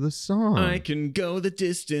remember the song. I can go the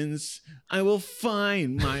distance. I will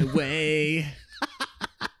find my way.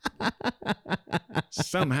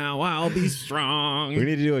 Somehow I'll be strong. We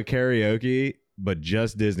need to do a karaoke, but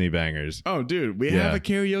just Disney bangers. Oh, dude, we have a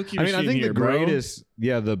karaoke machine. I mean, I think here, the greatest,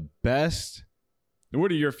 the best.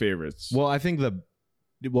 What are your favorites? Well, I think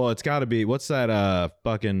it's got to be, what's that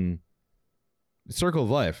fucking Circle of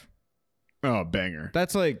Life? Oh, banger.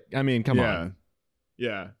 That's like, I mean, come on.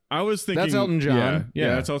 Yeah. I was thinking. That's Elton John.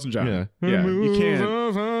 Yeah, that's Elton John. Yeah.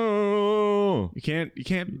 You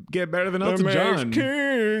can't get better than Elton John.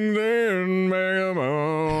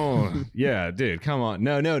 Yeah, dude, come on.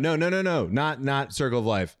 No. Not Circle of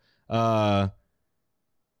Life.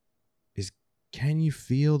 Is Can You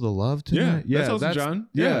Feel the Love Tonight? Yeah, that's Elton John.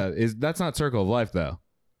 Yeah, that's not Circle of Life though.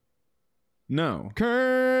 No.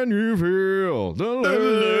 Can you feel the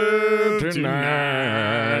love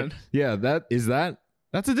tonight? Yeah,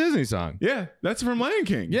 that's a Disney song. Yeah, that's from Lion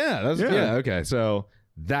King. Yeah, okay. So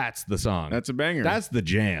that's the song. That's a banger. That's the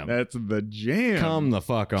jam. That's the jam. Come the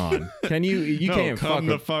fuck on. Can you no, can't come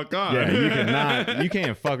fuck the fuck on. Yeah, you cannot. You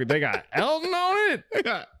can't fuck it. They got Elton on it. They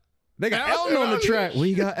got Elton on the track.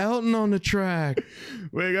 We got Elton on the track.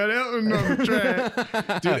 We got Elton on the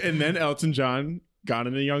track. Dude, and then Elton John got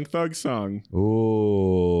in a Young Thug song.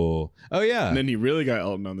 Ooh. Oh yeah. And then he really got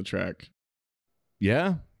Elton on the track.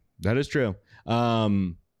 Yeah, that is true. What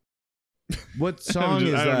song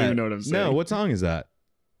is that? I don't even know what I'm saying. No, what song is that?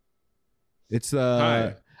 It's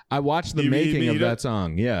Hi. I watched the making of that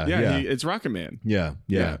song. Yeah. It's Rocket Man. Yeah.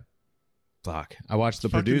 Fuck. I watched the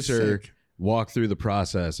Fucking producer sick. walk through the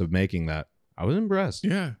process of making that. I was impressed.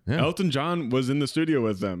 Yeah. Elton John was in the studio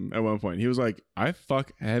with them at one point. He was like, I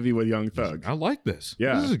fuck heavy with Young Thug. I like this.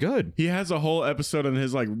 Yeah. This is good. He has a whole episode on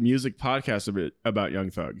his like music podcast about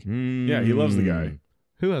Young Thug. Yeah, he loves the guy.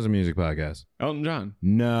 Who has a music podcast? Elton John.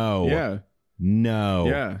 No. Yeah. No.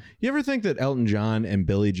 Yeah. You ever think that Elton John and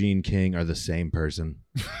Billie Jean King are the same person?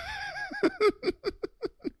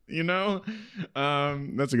 You know,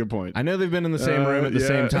 that's a good point. I know they've been in the same room at the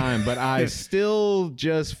same time, but I still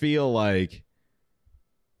just feel like,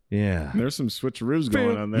 there's some switcheroos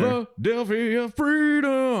going on there. Philadelphia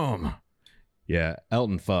freedom. Yeah,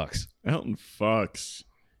 Elton fucks. Elton fucks.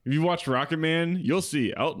 If you watch Rocket Man, you'll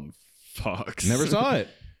see Elton fucks. Never saw it.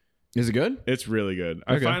 Is it good? It's really good.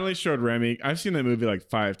 Okay. I finally showed Remy. I've seen that movie like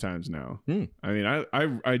 5 times now. I mean,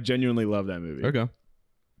 I genuinely love that movie. Okay.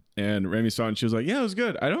 And Remy saw it and she was like, yeah, it was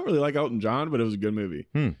good. I don't really like Elton John, but it was a good movie.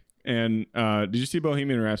 And did you see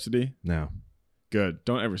Bohemian Rhapsody? No. Good.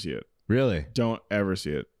 Don't ever see it. Really? Don't ever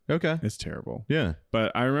see it. Okay. It's terrible. Yeah.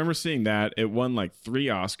 But I remember seeing that. It won like 3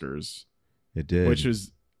 Oscars. It did. Which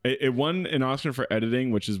is, it won an Oscar for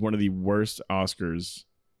editing, which is one of the worst Oscars,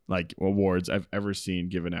 like awards I've ever seen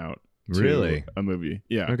given out. Really? A movie.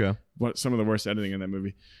 Yeah. Okay. Some of the worst editing in that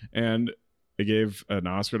movie. And they gave an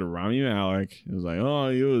Oscar to Rami Malek. It was like, oh,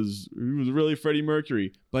 he was really Freddie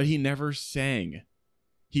Mercury. But he never sang.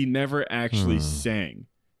 He never actually sang.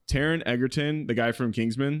 Taron Egerton, the guy from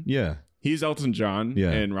Kingsman. Yeah. He's Elton John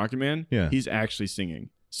in Rocket Man. Yeah. He's actually singing.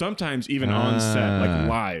 Sometimes even on set, like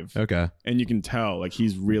live. Okay. And you can tell, like,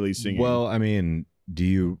 he's really singing. Well, I mean,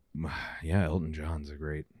 Elton John's a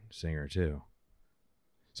great singer too.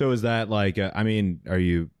 So is that like, I mean, are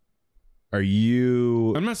you?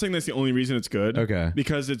 I'm not saying that's the only reason it's good. Okay.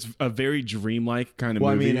 Because it's a very dreamlike kind of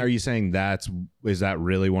movie. movie. I mean, are you saying is that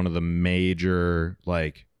really one of the major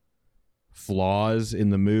like flaws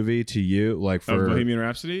in the movie to you? Like for Bohemian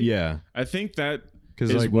Rhapsody? Yeah. I think that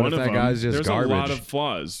because like what if that guy's just there's garbage? There's a lot of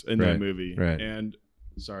flaws in that movie. Right. And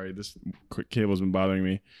sorry, this quick cable's been bothering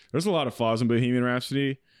me. There's a lot of flaws in Bohemian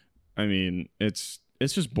Rhapsody. I mean, it's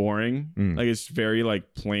just boring. Like it's very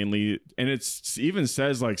like plainly, and it's even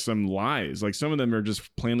says like some lies. Like some of them are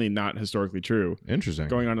just plainly not historically true. Interesting.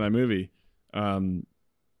 Going on in that movie. And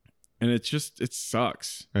it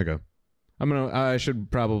sucks. Okay. I should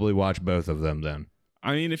probably watch both of them then.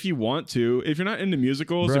 I mean, if you want to, if you're not into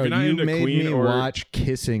musicals, Bro, if you're not into made Queen me or watch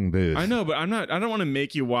Kissing Booth. I know, but I don't want to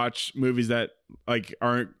make you watch movies that like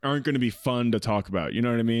aren't going to be fun to talk about. You know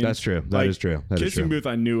what I mean? That's true. That is true. Kissing Booth,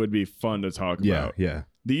 I knew would be fun to talk about. Yeah.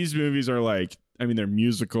 These movies are like, I mean, they're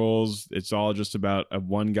musicals. It's all just about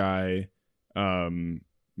one guy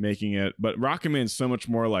making it. But Rocket Man's so much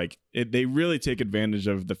more like it. They really take advantage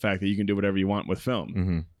of the fact that you can do whatever you want with film.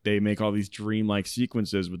 Mm-hmm. They make all these dreamlike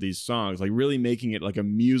sequences with these songs, like really making it like a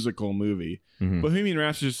musical movie. Mm-hmm. Bohemian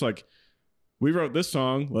Rhapsody is just like we wrote this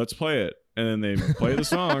song, let's play it. And then they play the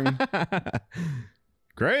song.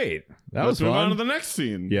 Great. Let's move on to the next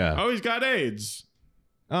scene. Yeah. Oh, he's got AIDS.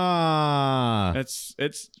 It's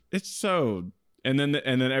so. And then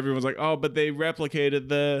everyone's like, oh, but they replicated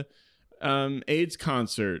the AIDS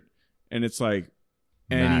concert, and it's like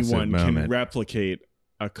anyone can replicate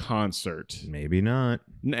a concert. Maybe not.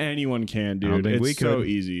 Anyone can, dude. It's so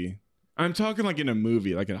easy. I'm talking like in a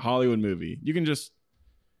movie, like a Hollywood movie. You can just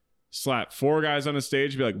slap 4 guys on a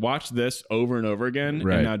stage and be like, watch this over and over again,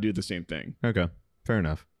 and now do the same thing. Okay, fair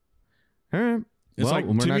enough. All right. It's like,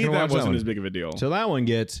 to me, that wasn't as big of a deal. So that one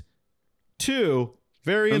gets 2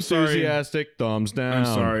 very enthusiastic thumbs down. I'm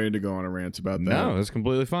sorry to go on a rant about that. No, that's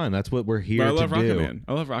completely fine. That's what we're here to do. I love Rocketman.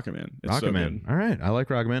 I love Rocketman. It's so good. All right. I like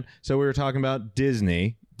Rocketman. So we were talking about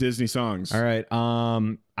Disney songs. All right.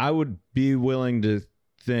 I would be willing to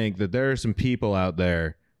think that there are some people out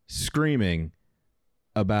there screaming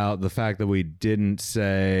about the fact that we didn't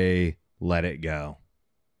say Let It Go.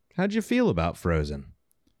 How'd you feel about Frozen?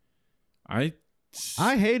 I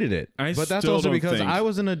hated it, but that's also because I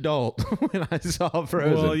was an adult when I saw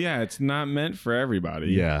Frozen. Well, yeah, it's not meant for everybody.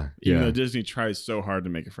 Yeah, even though Disney tries so hard to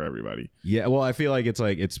make it for everybody. Yeah, well, I feel like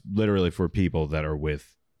it's literally for people that are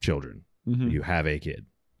with children. Mm-hmm. You have a kid.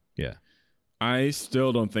 Yeah, I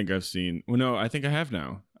still don't think I've seen. Well, no, I think I have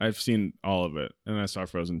now. I've seen all of it, and I saw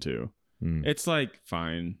Frozen 2. It's like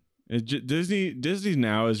fine. Disney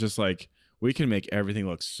now is just like, we can make everything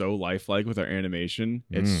look so lifelike with our animation.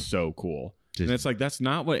 It's so cool. And it's like, that's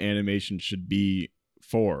not what animation should be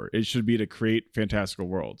for. It should be to create fantastical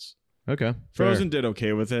worlds. Okay. Frozen did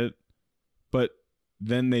okay with it, but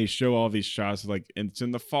then they show all these shots of like, and it's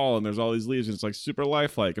in the fall and there's all these leaves and it's like super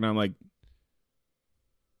lifelike. And I'm like,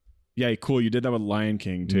 yeah, cool. You did that with Lion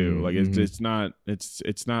King too. Like it's not,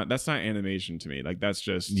 that's not animation to me. Like that's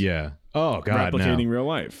just oh god, replicating real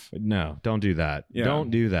life. No, don't do that. Yeah.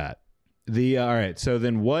 Don't do that. All right. So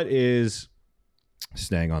then what is,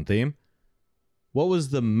 staying on theme, what was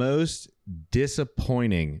the most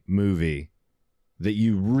disappointing movie that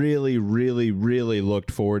you really, really, really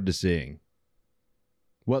looked forward to seeing?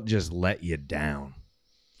 What just let you down?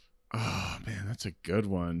 Oh man, that's a good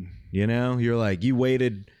one. You know, you're like, you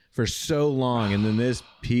waited for so long and then this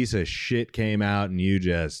piece of shit came out and you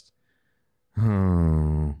just,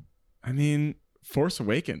 I mean, Force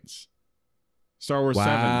Awakens, Star Wars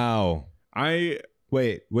 7. Wow.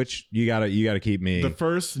 Wait, which you gotta keep me. The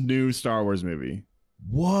first new Star Wars movie.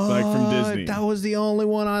 What? Like from Disney. That was the only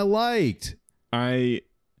one I liked. I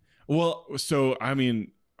saw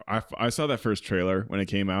that first trailer when it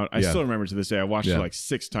came out. I still remember to this day. I watched it like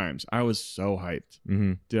 6 times. I was so hyped.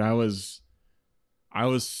 Mm-hmm. Dude, I was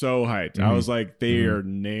so hyped. Mm-hmm. I was like, they are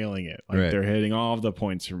nailing it. Like they're hitting all of the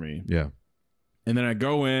points for me. Yeah. And then I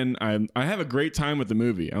go in, I have a great time with the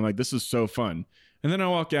movie. I'm like, this is so fun. And then I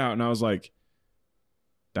walk out and I was like,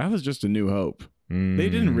 that was just A New Hope. They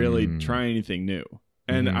didn't really try anything new.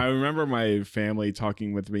 And I remember my family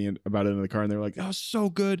talking with me about it in the car, and they were like, that was so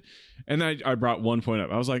good. And I brought one point up.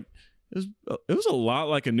 I was like, it was a lot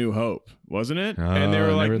like A New Hope, wasn't it? And they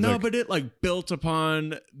were like, no, but it like built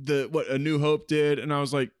upon what A New Hope did. And I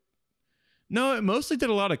was like, no, it mostly did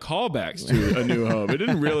a lot of callbacks to A New Hope. It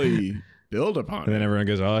didn't really build upon it. And then everyone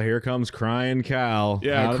goes, oh, here comes crying Cal.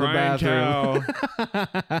 Yeah, crying Cal.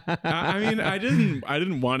 I mean, I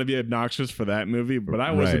didn't want to be obnoxious for that movie, but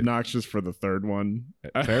I was obnoxious for the third one.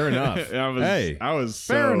 Fair enough. I was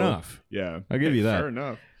fair enough. Yeah, I'll give you that. Fair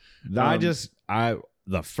enough.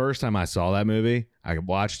 The first time I saw that movie, I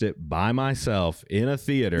watched it by myself in a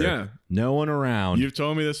theater. Yeah. No one around. You've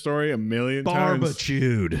told me this story a million times.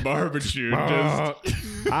 Barbecued.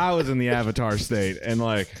 I was in the Avatar state and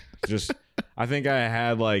like just I think I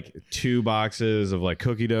had like 2 boxes of like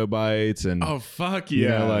cookie dough bites and oh fuck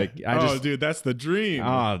yeah, like dude, that's the dream.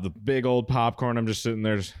 The big old popcorn. I'm just sitting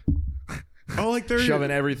there just they're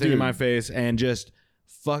shoving everything in my face and just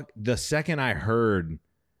fuck. The second I heard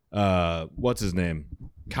what's his name,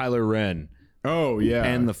 Kylo Ren. Oh yeah,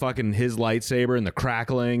 and the fucking his lightsaber and the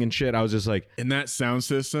crackling and shit. I was just like, in that sound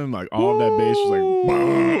system, like all of that bass was like,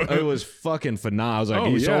 boom. It was fucking phenomenal. I was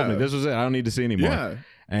like, you told me this was it. I don't need to see anymore. Yeah.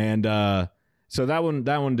 And so that one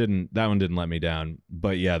didn't let me down.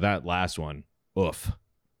 But yeah, that last one, oof.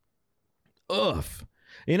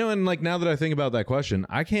 You know, and like now that I think about that question,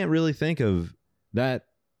 I can't really think of that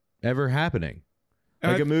ever happening.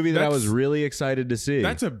 Like a movie that I was really excited to see.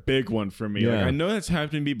 That's a big one for me. Yeah. Like I know that's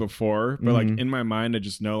happened to me before, but like in my mind, I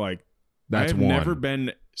just know like I've never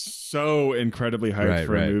been so incredibly hyped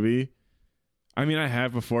for a movie. I mean, I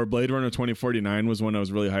have before. Blade Runner 2049 was one I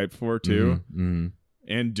was really hyped for too.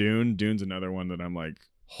 And Dune's another one that I'm like,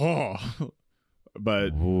 oh,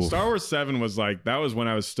 But Oof. Star Wars 7 was like, that was when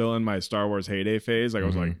I was still in my Star Wars heyday phase. Like I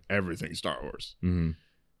was like, everything Star Wars. And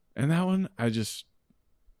that one,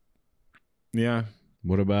 yeah.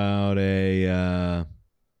 What about a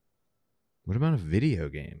video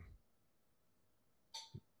game?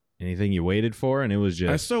 Anything you waited for and it was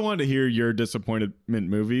just... I still wanted to hear your disappointment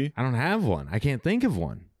movie. I don't have one. I can't think of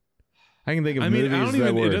one. I can think of movies it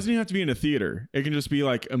doesn't even have to be in a theater. It can just be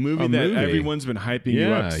like a movie everyone's been hyping you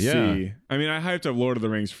up to see. I mean, I hyped up Lord of the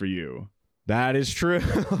Rings for you. That is true.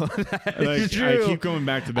 That is true. I keep going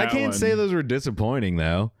back to that. I can't say those were disappointing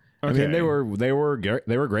though. Okay. I mean, they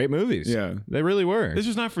were great movies. Yeah, they really were. It's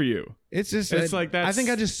just not for you. It's like that. I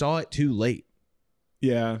think I just saw it too late.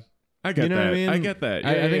 Yeah. I get that. What I mean? I get that.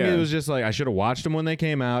 I think it was just like I should have watched them when they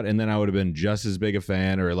came out, and then I would have been just as big a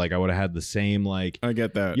fan, or like I would have had the same like I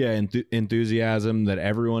get that. Yeah, enthusiasm that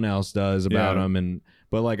everyone else does about them,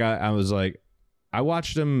 but like I was like I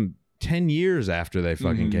watched them 10 years after they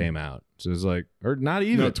fucking came out, so it's like or not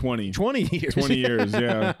even 20 years. 20 years,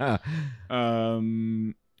 yeah.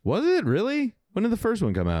 Was it really? When did the first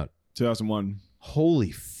one come out? 2001. Holy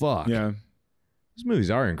fuck! Yeah, these movies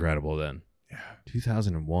are incredible. Then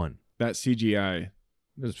 2001. That CGI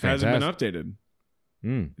hasn't been updated.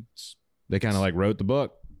 They kind of like wrote the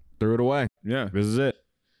book, threw it away. Yeah. This is it.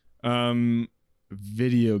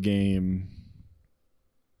 Video game.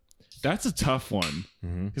 That's a tough one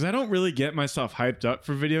because I don't really get myself hyped up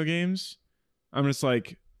for video games. I'm just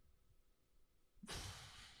like,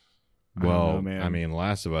 well, I mean,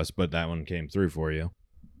 Last of Us, but that one came through for you.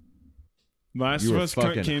 Last of Us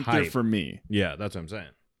came through for me. Yeah, that's what I'm saying.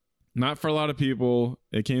 Not for a lot of people.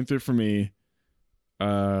 It came through for me.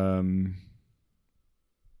 Yeah,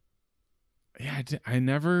 I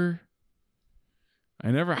never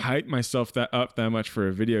hyped myself up that much for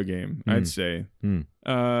a video game, I'd say.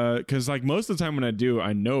 Because like most of the time when I do,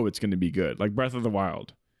 I know it's going to be good. Like Breath of the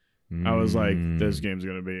Wild. I was like, this game's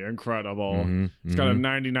going to be incredible. It's got a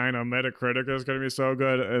 99 on Metacritic. It's going to be so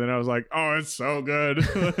good. And then I was like, oh, it's so good.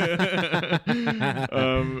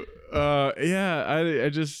 Yeah,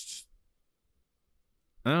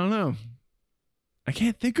 I don't know. I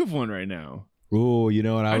can't think of one right now. Oh, you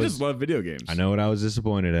know what? I just love video games. I know what I was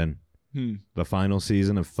disappointed in. The final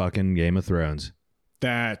season of fucking Game of Thrones.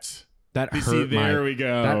 That hurt. We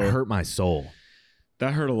go. That hurt my soul.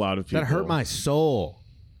 That hurt a lot of people. That hurt my soul.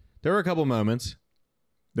 There were a couple moments.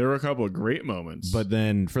 There were a couple of great moments. But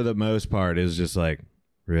then for the most part, it was just like,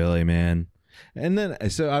 really, man? And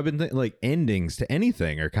then, so I've been thinking, like, endings to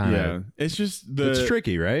anything are kind of... It's just it's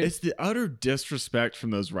tricky, right? It's the utter disrespect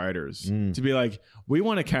from those writers to be like, we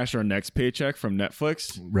want to cash our next paycheck from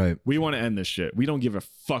Netflix. Right. We want to end this shit. We don't give a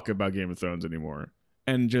fuck about Game of Thrones anymore.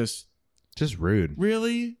 And just rude.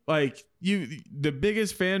 Really? Like, the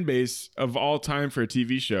biggest fan base of all time for a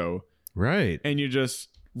TV show. Right. And you just...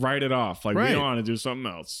 write it off. Like, we don't want to do something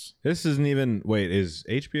else. This isn't even... Wait, is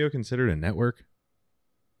HBO considered a network?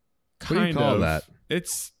 Kind what do you call that?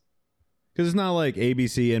 It's... Because it's not like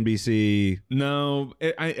ABC, NBC... No.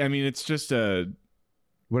 I mean, it's just a...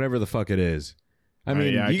 Whatever the fuck it is. I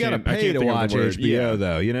mean, you got to pay to watch HBO,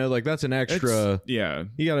 though. You know, like, that's an extra... You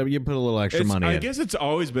put a little extra money in. I guess it's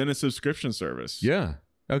always been a subscription service. Yeah.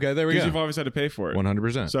 Okay, there we go. Because you've always had to pay for it.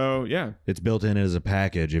 100%. So, yeah. It's built in as a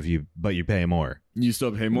package but you pay more. You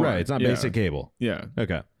still pay more. Right, it's not basic cable. Yeah.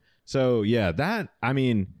 Okay. So, yeah,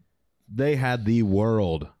 they had the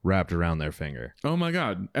world wrapped around their finger. Oh, my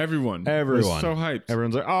God. Everyone. Was so hyped.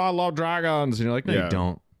 Everyone's like, oh, I love dragons. And you're like, no, you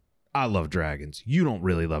don't. I love dragons. You don't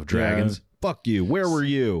really love dragons. Yeah. Fuck you. Where were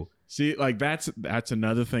you? See, like, that's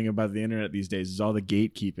another thing about the internet these days is all the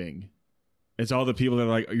gatekeeping. It's all the people that are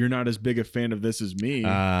like, you're not as big a fan of this as me.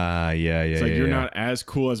 Yeah. It's like, you're not as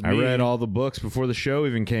cool as me. I read all the books before the show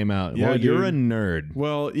even came out. Yeah, well, you're a nerd.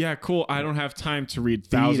 Well, yeah, cool. I don't have time to read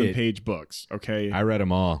 1,000-page books, okay? I read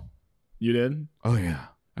them all. You did? Oh, yeah.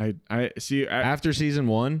 I see. After season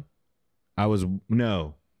 1, it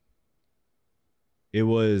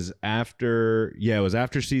was after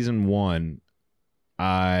season 1,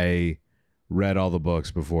 I read all the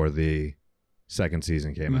books before the second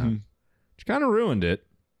season came out. Which kind of ruined it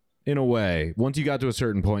in a way. Once you got to a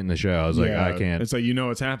certain point in the show, I was like, I can't. It's like, you know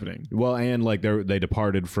what's happening. Well, and like they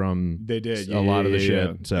departed from a lot of the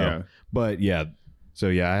shit. So, but yeah. So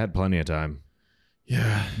yeah, I had plenty of time.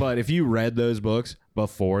 Yeah. But if you read those books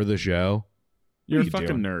before the show, you're a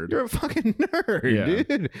fucking nerd. You're a fucking nerd,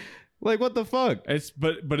 dude. Like, what the fuck?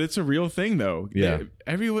 But it's a real thing though. Yeah.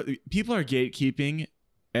 People are gatekeeping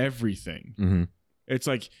everything. It's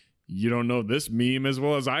like, you don't know this meme as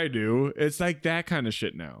well as I do. It's like that kind of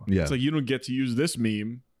shit now. Yeah. It's like, you don't get to use this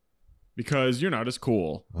meme because you're not as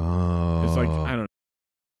cool. Oh. It's like, I don't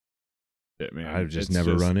know. man. I've just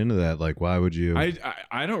never run into that. Like, why would you?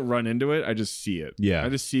 I don't run into it. I just see it. Yeah. I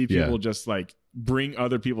just see people just like bring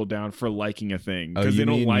other people down for liking a thing because they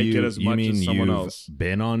don't like it as much as someone else.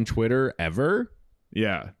 Been on Twitter ever?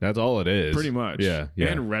 Yeah. That's all it is. Pretty much. Yeah.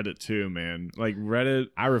 And Reddit too, man. Like Reddit.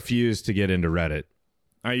 I refuse to get into Reddit.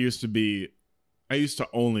 I used to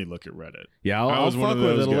only look at Reddit. Yeah, I'll fuck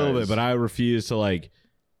with it a little bit, but I refuse to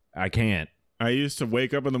I can't. I used to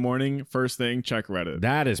wake up in the morning, first thing, check Reddit.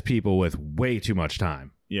 That is people with way too much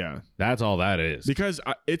time. Yeah. That's all that is. Because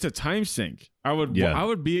it's a time sink. I would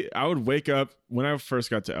wake up when I first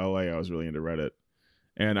got to LA, I was really into Reddit.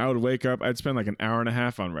 And I would wake up, I'd spend like an hour and a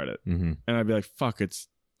half on Reddit. Mm-hmm. And I'd be like, fuck, it's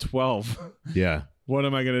 12. Yeah. What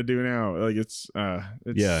am I going to do now? Like it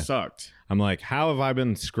sucked. I'm like, how have I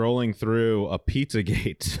been scrolling through a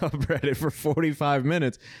Pizzagate subreddit for 45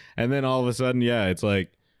 minutes? And then all of a sudden, it's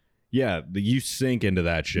like, you sink into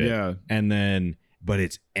that shit. Yeah. And then, but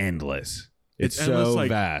it's endless. It's endless, so like,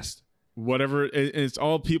 vast. Whatever. It's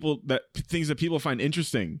all things that people find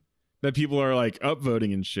interesting. That people are like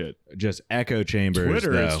upvoting and shit. Just echo chambers.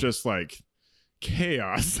 Twitter though. is just like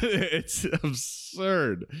chaos. It's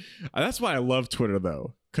absurd. That's why I love Twitter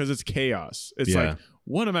though, because it's chaos. It's like,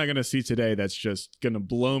 what am I going to see today that's just going to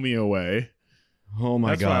blow me away? Oh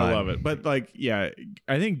my God. That's why I love it. But like, I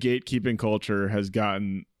think gatekeeping culture has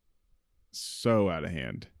gotten so out of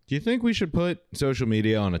hand. Do you think we should put social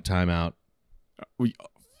media on a timeout?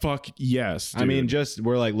 Fuck yes, dude. I mean,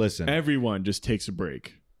 we're like, listen. Everyone just takes a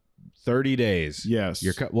break. 30 days. Yes.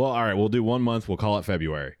 Well, all right. We'll do 1 month. We'll call it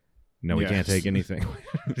February. No, we can't take anything.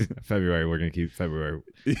 February. We're going to keep February.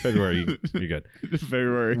 February. You're good.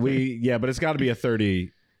 February. But it's got to be a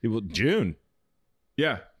 30. June.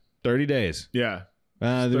 Yeah. 30 days. Yeah.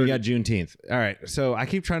 Then we got Juneteenth. All right. So I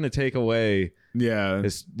keep trying to take away. Yeah.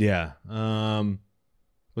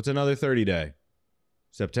 What's another 30 day?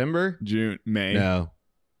 September? June. May. No.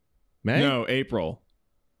 May? No, April.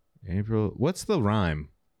 April. What's the rhyme?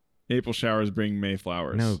 April showers bring May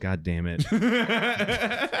flowers. No, God damn it.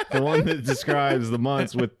 The one that describes the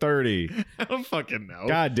months with 30. I don't fucking know.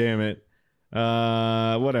 God damn it.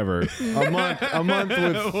 Whatever. A month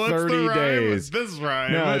with 30 days. This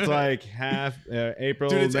rhyme. No, it's like half April.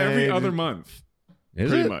 Dude, it's May, every other month. Is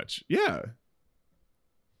pretty it? much. Yeah.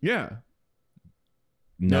 Yeah.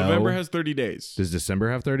 No. November has 30 days. Does December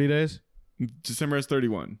have 30 days? December has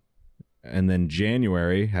 31. And then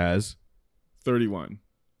January has 31.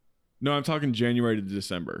 No, I'm talking January to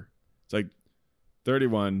December. It's like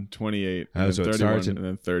 31, 28, and then so 31, and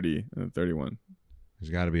then 30, and then 31. There's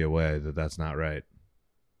got to be a way that's not right.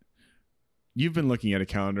 You've been looking at a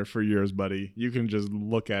calendar for years, buddy. You can just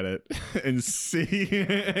look at it and see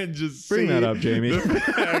and just bring that up, Jamie.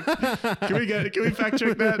 Can we fact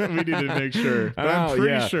check that? We need to make sure. But I'm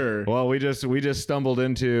pretty sure. Well, we just stumbled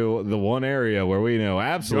into the one area where we know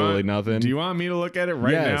absolutely nothing. Do you want me to look at it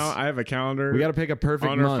right now? I have a calendar. We got to pick a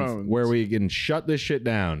perfect month where we can shut this shit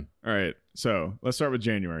down. All right. So let's start with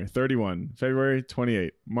January 31, February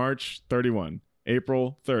 28, March 31.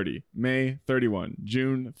 April 30, May 31,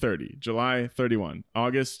 June 30, July 31,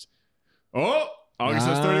 August. August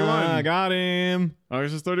is 31. I got him.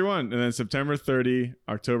 August is 31. And then September 30,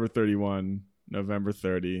 October 31, November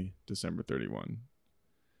 30, December 31.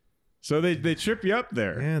 So they trip you up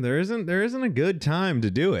there. Yeah, there isn't a good time to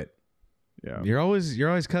do it. Yeah. You're always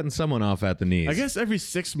cutting someone off at the knees. I guess every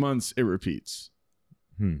 6 months it repeats.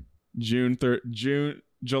 June,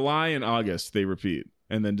 July and August they repeat.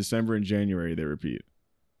 And then December and January they repeat.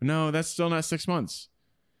 No, that's still not 6 months.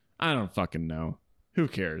 I don't fucking know. Who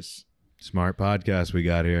cares? Smart podcast we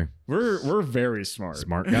got here. We're very smart.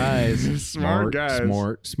 Smart guys. Smart guys.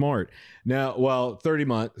 Smart. Now, 30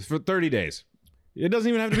 months for 30 days. It doesn't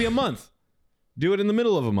even have to be a month. Do it in the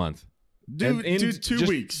middle of a month. Do 2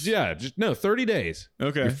 weeks. Yeah, 30 days.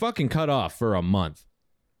 Okay. You're fucking cut off for a month.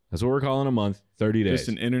 That's what we're calling a month. 30 days. Just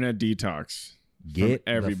an internet detox. Get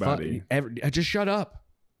everybody. Just shut up.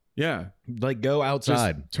 Yeah. Like, go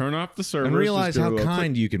outside. Just turn off the servers. And realize how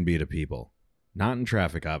kind you can be to people. Not in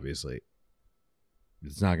traffic, obviously.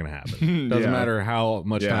 It's not going to happen. Doesn't matter how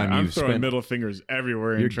much time you've spent. I'm throwing middle fingers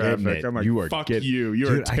everywhere in traffic. I'm like, fuck you.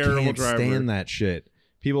 You're a terrible driver. I can't stand that shit.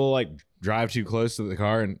 People like drive too close to the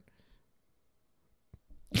car and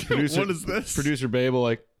what is this? Producer Babe will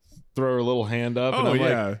like throw her little hand up. And I'm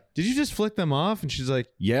like, did you just flick them off? And she's like,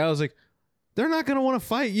 yeah. I was like, they're not going to want to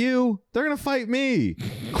fight you. They're going to fight me.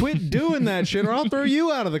 Quit doing that shit or I'll throw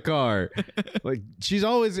you out of the car. Like, she's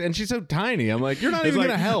so tiny. I'm like, you're not even going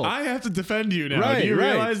to help. I have to defend you now. Right, Do you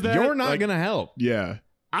realize that? You're not going to help. Yeah.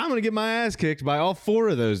 I'm going to get my ass kicked by all 4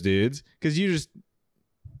 of those dudes because you just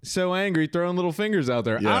so angry, throwing little fingers out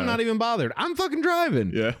there. Yeah. I'm not even bothered. I'm fucking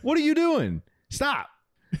driving. Yeah. What are you doing? Stop.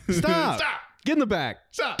 Stop. Get in the back.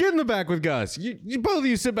 Stop. Get in the back with Gus. You both of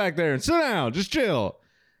you sit back there and sit down. Just chill.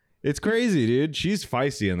 It's crazy, dude. She's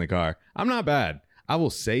feisty in the car. I'm not bad. I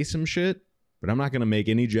will say some shit, but I'm not going to make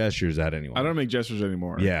any gestures at anyone. I don't make gestures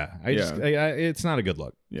anymore. Yeah. It's not a good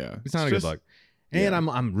look. Yeah. It's not a good look. And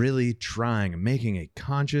I'm really trying. I'm making a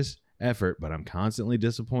conscious effort, but I'm constantly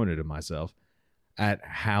disappointed in myself at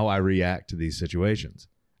how I react to these situations.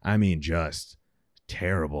 I mean, just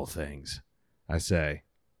terrible things. I say.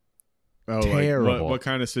 Oh, terrible. Like what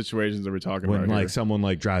kind of situations are we talking when about? Like here? someone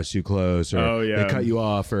like drives too close, or they cut you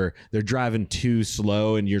off, or they're driving too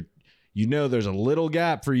slow, and there's a little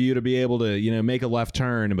gap for you to be able to make a left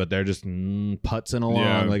turn, but they're just putzing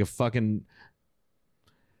along like a fucking.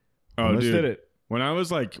 Oh, almost dude. did it. When I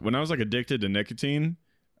was like addicted to nicotine,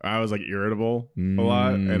 I was like irritable a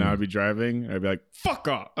lot, and I'd be driving. I'd be like, "Fuck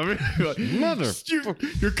off!" I mean, like, Mother,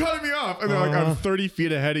 you're cutting me off, and they're like, "I'm 30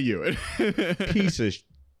 feet ahead of you." Piece of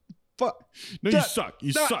fuck. No, you suck.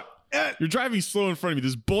 You suck. You're driving slow in front of me. This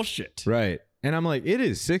is bullshit. Right. And I'm like, it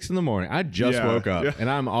is 6 a.m. I just woke up, and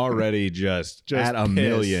I'm already just at a pissed.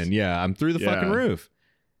 million. Yeah, I'm through the fucking roof.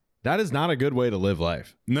 That is not a good way to live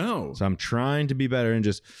life. No. So I'm trying to be better and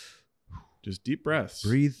just deep breaths.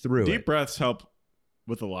 Breathe through it. Deep breaths help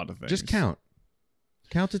with a lot of things. Just count.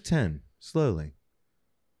 Count to 10 slowly.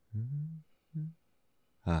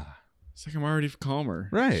 It's like I'm already calmer.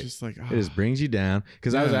 Right. It's just like it just brings you down.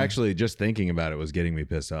 Because I was actually just thinking about it was getting me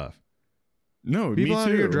pissed off. No, people me out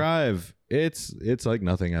too. here drive. It's like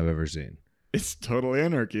nothing I've ever seen. It's total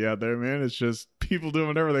anarchy out there, man. It's just people doing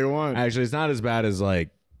whatever they want. Actually, it's not as bad as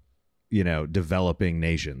developing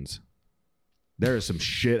nations. There is some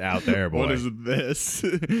shit out there, boy. What is this?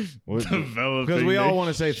 Developing because we all want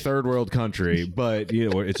to say third world country, but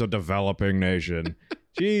it's a developing nation.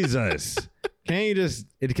 Jesus. Can't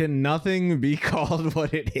you can nothing be called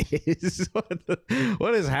what it is?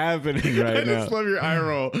 What is happening right now? I just love your eye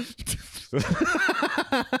roll.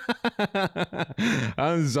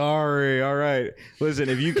 I'm sorry. All right. Listen,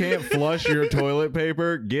 if you can't flush your toilet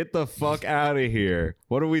paper, get the fuck out of here.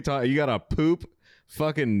 What are we talking? You got a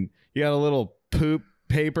little poop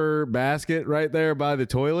paper basket right there by the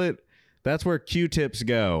toilet. That's where Q-tips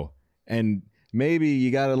go. And maybe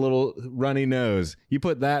you got a little runny nose. You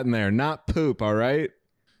put that in there, not poop, all right?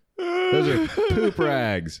 Those are poop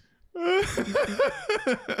rags.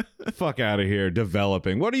 Fuck out of here,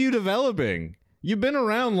 developing. What are you developing? You've been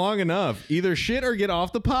around long enough. Either shit or get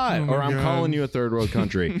off the pot, or I'm calling you a third world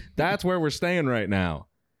country. That's where we're staying right now.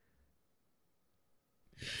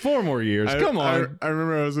 4 more years. Come on. I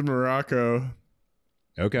remember I was in Morocco.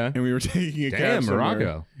 Okay. And we were taking a cab somewhere.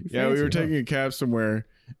 Morocco. Yeah, we were taking a cab somewhere.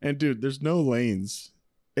 And dude, there's no lanes.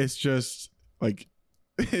 It's just like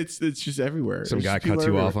it's just everywhere. Some guy cuts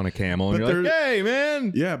you off on a camel, and you're like, "Hey,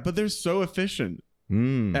 man!" Yeah, but they're so efficient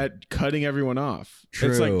at cutting everyone off. True.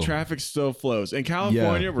 It's like traffic still flows. In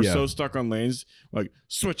California, we're so stuck on lanes. Like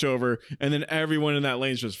switch over, and then everyone in that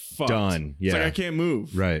lane's just fucked. Done. Yeah, it's like I can't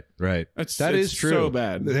move. Right. That is true. So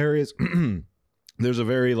bad. There is. There's a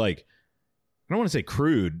very I don't want to say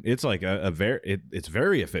crude. It's like it's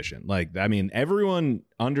very efficient. Like, I mean, everyone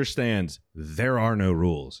understands there are no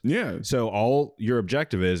rules. Yeah. So all your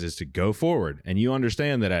objective is to go forward, and you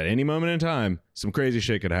understand that at any moment in time, some crazy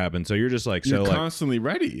shit could happen. So you're just you're constantly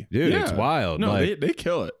ready, dude. Yeah. It's wild. No, they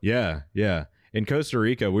kill it. Yeah. In Costa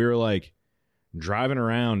Rica, we were driving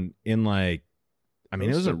around in it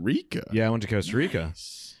was Costa Rica. Yeah, I went to Costa Rica,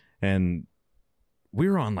 and we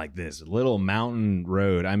were on this little mountain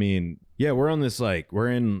road. I mean, yeah, we're on this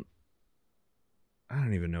we're in, I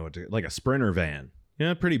don't even know what to, a Sprinter van.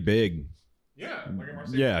 Yeah, pretty big. Yeah, like a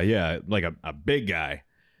Mercedes. Yeah, like a big guy.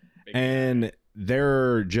 And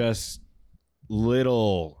they're just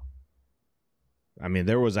little. I mean,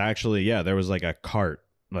 there was actually, there was a cart,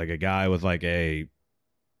 a guy with a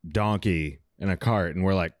donkey in a cart, and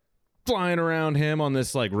we're flying around him on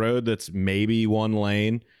this road that's maybe 1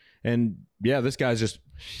 lane. And yeah, this guy's just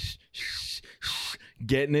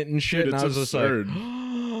getting it and shit. Dude, and I was absurd. just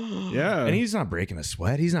yeah. And he's not breaking a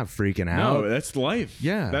sweat. He's not freaking out. No, that's life.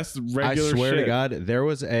 Yeah. That's regular shit. I swear shit. to God, there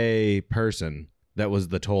was a person that was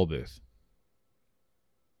the toll booth.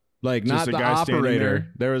 Not the operator.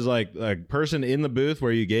 There was a person in the booth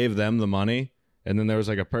where you gave them the money. And then there was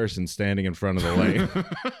a person standing in front of the lane.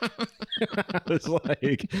 I was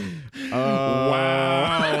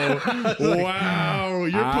wow.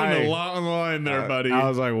 You're putting a lot on the line there, buddy. I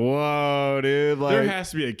was like, whoa, dude. There has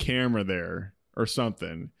to be a camera there or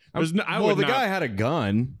something. The guy had a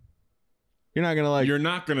gun. You're not gonna You're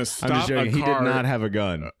not gonna stop I'm just joking. a car. He did not have a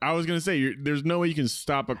gun. I was gonna say there's no way you can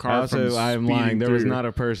stop a car. Also, I'm lying. There was not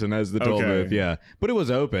a person as the toll booth. Yeah, but it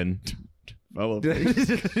was open. There was a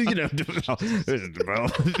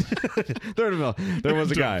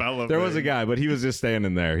guy. There was a guy, but he was just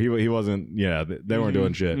standing there. He wasn't. Yeah, they weren't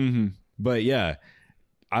doing shit. Mm-hmm. But yeah,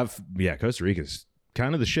 Costa Rica's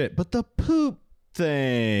kind of the shit. But the poop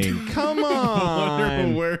thing, come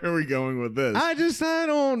on. Where are we going with this? I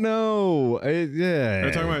don't know. Yeah,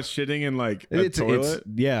 we're talking about shitting in like a toilet.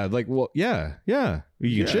 Yeah, like you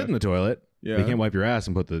can shit in the toilet. Yeah, you can't wipe your ass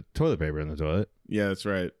and put the toilet paper in the toilet. Yeah, that's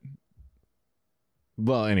right.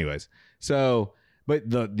 Well, anyways, so but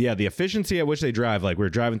the efficiency at which they drive, like we're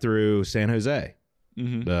driving through San Jose,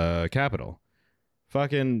 the capital.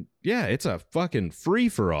 Fucking it's a fucking free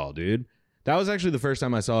for all, dude. That was actually the first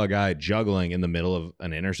time I saw a guy juggling in the middle of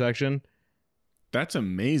an intersection. That's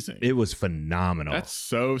amazing. It was phenomenal. That's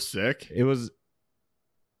so sick. It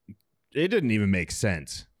didn't even make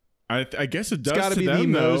sense. I guess it does. It's got to be the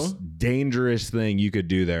most dangerous thing you could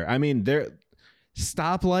do there. I mean,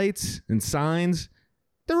 stoplights and signs,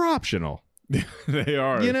 they're optional. They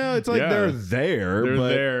are. You know, it's like they're there. They're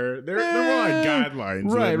there. They're more like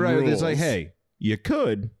guidelines. Right. Rules. It's like, hey, you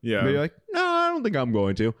could. Yeah. But you're like, no, I don't think I'm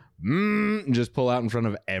going to. And just pull out in front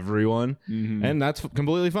of everyone. Mm-hmm. And that's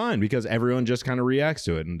completely fine because everyone just kind of reacts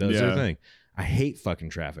to it and does their thing. I hate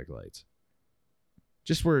fucking traffic lights.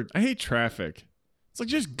 I hate traffic. It's like,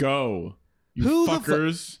 just go. You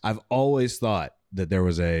fuckers. I've always thought that there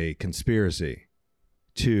was a conspiracy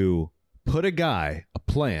to put a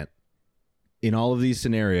plant in all of these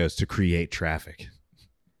scenarios to create traffic.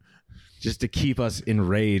 Just to keep us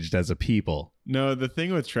enraged as a people. No, the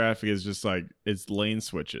thing with traffic is just like it's lane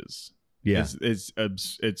switches. Yeah, it's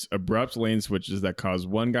abrupt lane switches that cause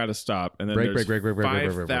one guy to stop, and then there's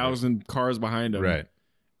 5,000 cars behind him, right?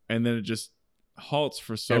 And then it just halts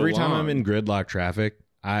for so long. Every time I'm in gridlock traffic,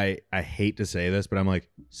 I hate to say this, but I'm like,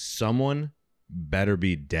 someone better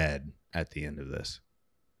be dead at the end of this.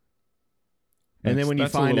 And then when you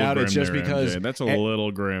find out, it's just because MJ. That's a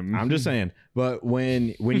little grim. I'm just saying. But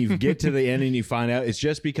when you get to the end and you find out, it's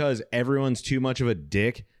just because everyone's too much of a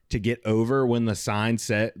dick to get over when the sign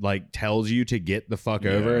tells you to get the fuck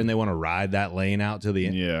over, and they want to ride that lane out to the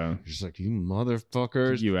end. Yeah, just like, you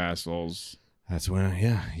motherfuckers, you assholes. That's when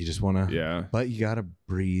you just want to. Yeah, but you gotta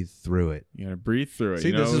breathe through it. You gotta breathe through it. See,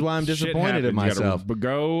 this is why I'm disappointed in myself. But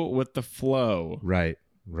go with the flow. Right.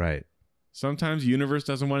 Sometimes the universe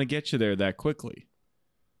doesn't want to get you there that quickly.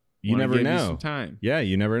 You never know. You some time. Yeah,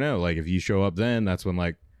 you never know. Like if you show up then, that's when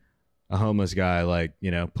like a homeless guy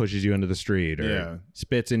pushes you into the street or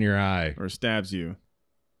spits in your eye or stabs you.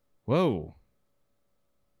 Whoa.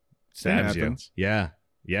 Stabs you. Yeah.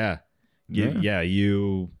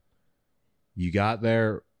 You got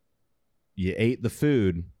there, you ate the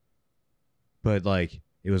food, but like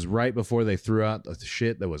it was right before they threw out the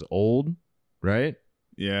shit that was old, right?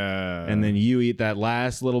 Yeah. And then you eat that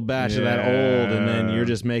last little batch of that old, and then you're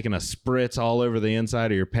just making a spritz all over the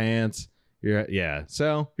inside of your pants.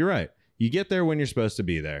 So you're right. You get there when you're supposed to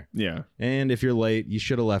be there. Yeah. And if you're late, you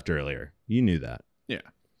should have left earlier. You knew that. Yeah.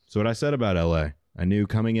 So what I said about LA, I knew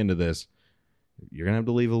coming into this, you're going to have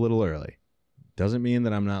to leave a little early. Doesn't mean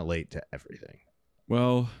that I'm not late to everything.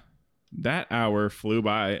 Well, that hour flew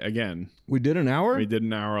by again. We did an hour? We did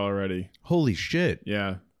an hour already. Holy shit.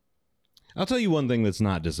 Yeah. I'll tell you one thing that's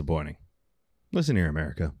not disappointing. Listen here,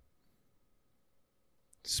 America.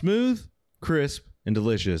 Smooth, crisp, and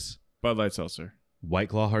delicious. Bud Light Seltzer. White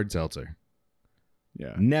Claw Hard Seltzer.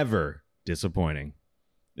 Yeah. Never disappointing.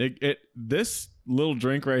 This little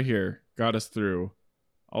drink right here got us through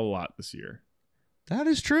a lot this year. That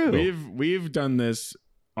is true. We've done this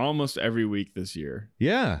almost every week this year.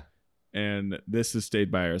 Yeah. And this has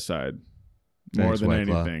stayed by our side more than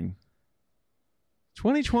anything.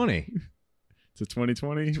 2020. To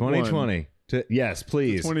 2020? 2020. Yes,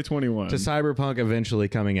 please. 2021. To Cyberpunk eventually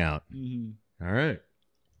coming out. Mm-hmm. All right.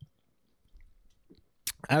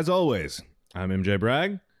 As always, I'm MJ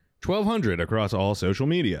Bragg, 1200 across all social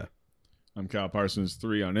media. I'm Cal Parsons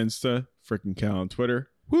 3 on Insta, frickin' Cal on Twitter.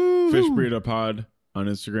 Woo! Fish Burrito Pod on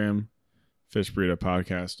Instagram. Fish Burrito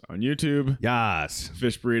Podcast on YouTube. Yes.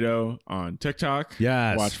 Fish Burrito on TikTok.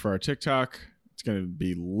 Yes. Watch for our TikTok. It's going to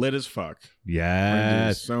be lit as fuck.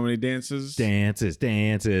 Yes. So many dances.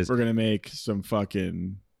 Dances. We're going to make some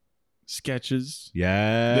fucking sketches.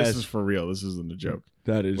 Yes. This is for real. This isn't a joke.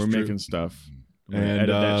 That is We're true. making stuff. And edit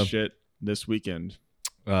that shit this weekend.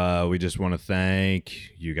 We just want to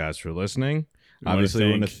thank you guys for listening.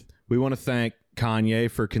 Obviously, we want to thank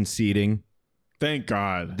Kanye for conceding. Thank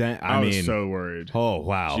God. I mean, was so worried. Oh,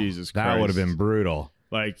 wow. Jesus Christ. That would have been brutal.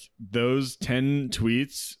 like those 10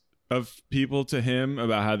 tweets of people to him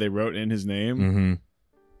about how they wrote in his name.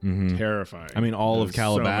 Terrifying. I mean, all of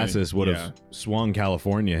Calabasas would have swung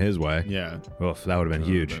California his way. Yeah. Oof, that would have been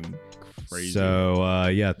huge. Crazy. So,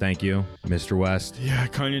 yeah, thank you, Mr. West. Yeah,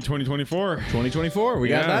 Kanye 2024. 2024. We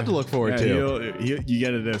got that to look forward to. You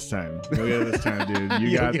get it this time. You'll get it this time, dude.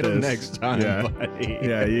 You got get this. It next time, buddy.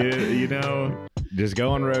 Yeah, you know. Just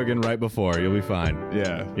go on Rogan right before. You'll be fine.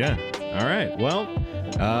 Yeah. Yeah. All right. Well,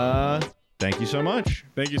 thank you so much.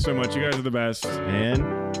 Thank you so much. You guys are the best.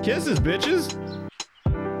 And kisses, bitches.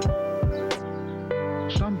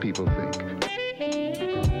 Some people think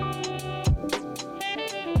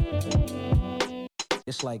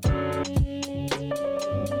it's like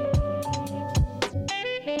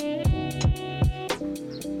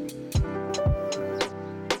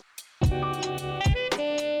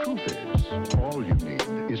truth is, all you need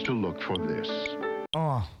is to look for this.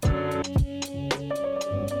 oh